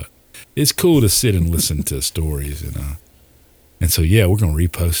awesome, but it's cool to sit and listen to stories, and so we're gonna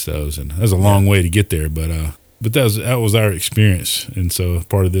repost those, and that's a long way to get there, but that was our experience, and so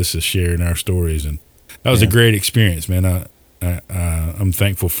part of this is sharing our stories, and that was a great experience, man. I'm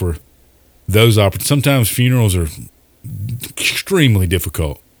thankful for those opportunities. Sometimes funerals are extremely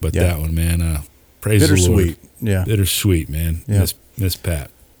difficult, but that one, man, praise the Lord. Bittersweet, yeah, bittersweet, man. Yeah. Miss Pat,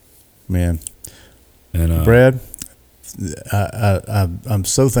 man, and Brad. I'm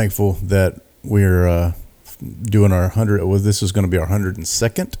so thankful that we're doing our 100. Well, this is going to be our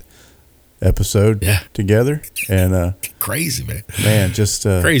 102nd episode together, and crazy, man. Man, just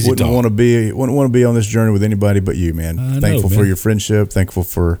crazy. Wouldn't want to be on this journey with anybody but you, man. Thankful for your friendship. Thankful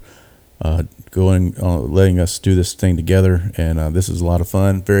for letting us do this thing together, and this is a lot of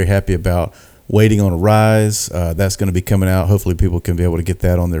fun. Very happy about Waiting on a Rise. That's going to be coming out. Hopefully, people can be able to get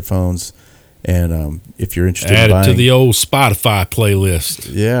that on their phones. And if you're interested in buying, to the old Spotify playlist.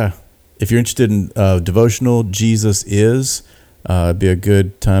 Yeah. If you're interested in devotional, Jesus Is, it'd be a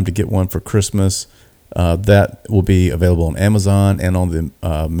good time to get one for Christmas. That will be available on Amazon and on the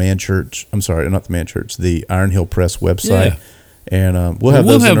Man Church. I'm sorry, not the Man Church, the Iron Hill Press website. Yeah. And we'll have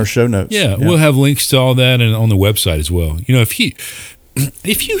those in our show notes. Yeah, we'll have links to all that and on the website as well.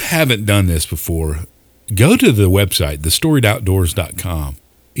 If you haven't done this before, go to the website, thestoriedoutdoors.com.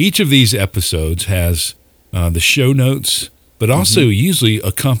 Each of these episodes has the show notes, but also usually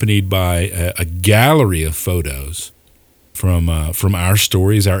accompanied by a gallery of photos from our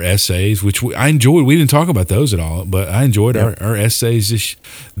stories, our essays, which I enjoyed. We didn't talk about those at all, but I enjoyed our essays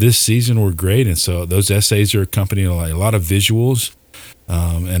this season were great. And so those essays are accompanied by a lot of visuals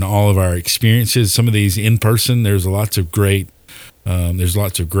and all of our experiences. Some of these in person, there's lots of great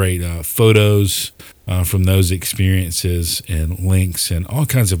photos from those experiences and links and all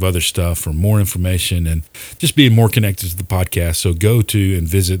kinds of other stuff for more information and just being more connected to the podcast. So go to and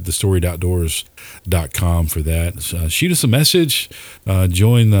visit thestoriedoutdoors.com for that. Shoot us a message,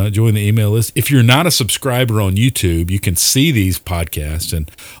 join the email list. If you're not a subscriber on YouTube, you can see these podcasts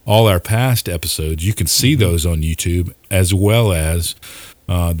and all our past episodes. You can see those on YouTube as well as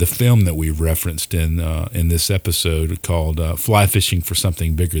the film that we've referenced in this episode called Fly Fishing for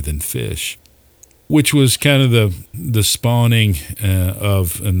Something Bigger Than Fish. which was kind of the spawning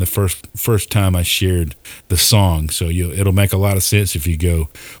of and the first time I shared the song. So it'll make a lot of sense if you go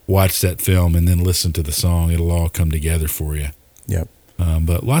watch that film and then listen to the song. It'll all come together for you. Yep.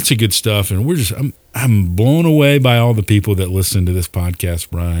 But lots of good stuff, and I'm blown away by all the people that listen to this podcast,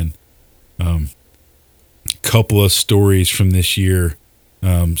 Brian. Couple of stories from this year.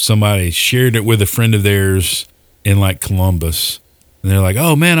 Somebody shared it with a friend of theirs in like Columbus, and they're like,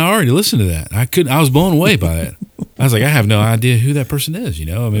 "Oh man, I already listened to that. I was blown away by it." I was like, "I have no idea who that person is."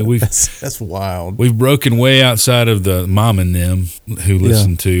 I mean, that's wild. We've broken way outside of the mom and them who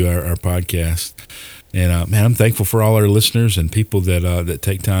listen to our podcast. And man, I'm thankful for all our listeners and people that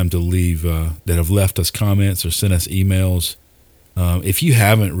take time to leave, that have left us comments or sent us emails. If you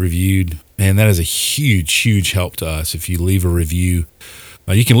haven't reviewed, man, that is a huge, huge help to us. If you leave a review,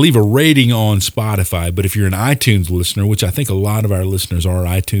 you can leave a rating on Spotify, but if you're an iTunes listener, which I think a lot of our listeners are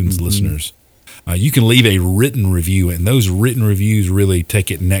iTunes listeners, you can leave a written review, and those written reviews really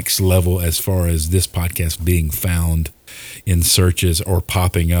take it next level as far as this podcast being found in searches or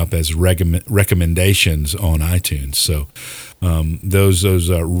popping up as recommendations on iTunes. So those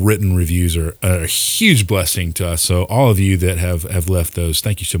written reviews are a huge blessing to us. So all of you that have left those,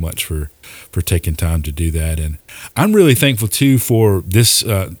 thank you so much for taking time to do that. And I'm really thankful too for this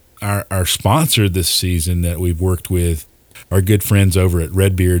our sponsor this season that we've worked with, our good friends over at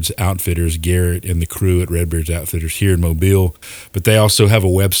Redbeard's Outfitters, Garrett and the crew at Redbeard's Outfitters here in Mobile. But they also have a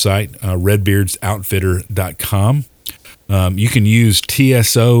website, redbeardsoutfitter.com. You can use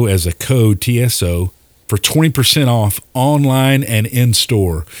TSO as a code, TSO, for 20% off online and in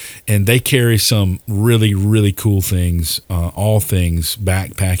store. And they carry some really, really cool things, all things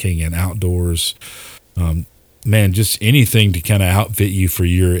backpacking and outdoors. Man, just anything to kind of outfit you for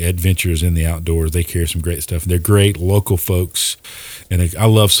your adventures in the outdoors. They carry some great stuff. They're great local folks, and I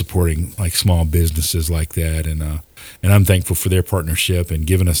love supporting like small businesses like that. And I'm thankful for their partnership and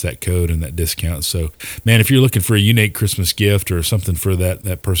giving us that code and that discount. So, man, if you're looking for a unique Christmas gift or something for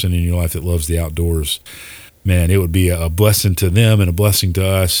that person in your life that loves the outdoors, man, it would be a blessing to them and a blessing to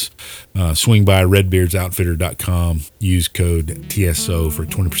us. Swing by redbeardsoutfitter.com, use code TSO for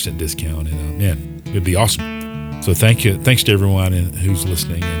 20% discount, and man, it'd be awesome. So thank you. Thanks to everyone who's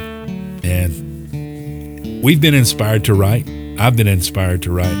listening. And we've been inspired to write. I've been inspired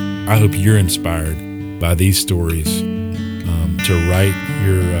to write. I hope you're inspired by these stories, to write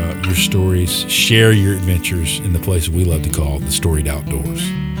your stories, share your adventures in the place we love to call the storied outdoors.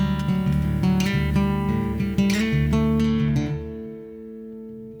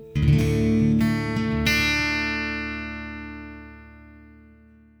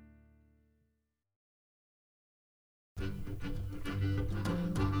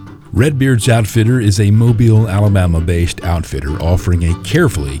 Redbeard's Outfitter is a Mobile, Alabama-based outfitter offering a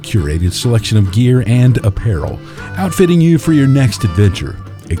carefully curated selection of gear and apparel, outfitting you for your next adventure,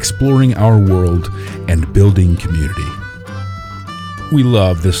 exploring our world, and building community. We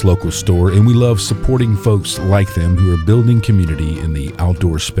love this local store, and we love supporting folks like them who are building community in the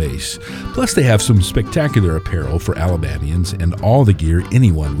outdoor space. Plus, they have some spectacular apparel for Alabamians and all the gear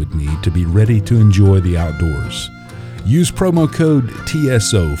anyone would need to be ready to enjoy the outdoors. Use promo code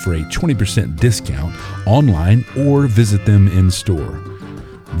TSO for a 20% discount online or visit them in store.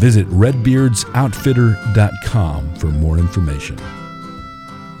 Visit redbeardsoutfitter.com for more information.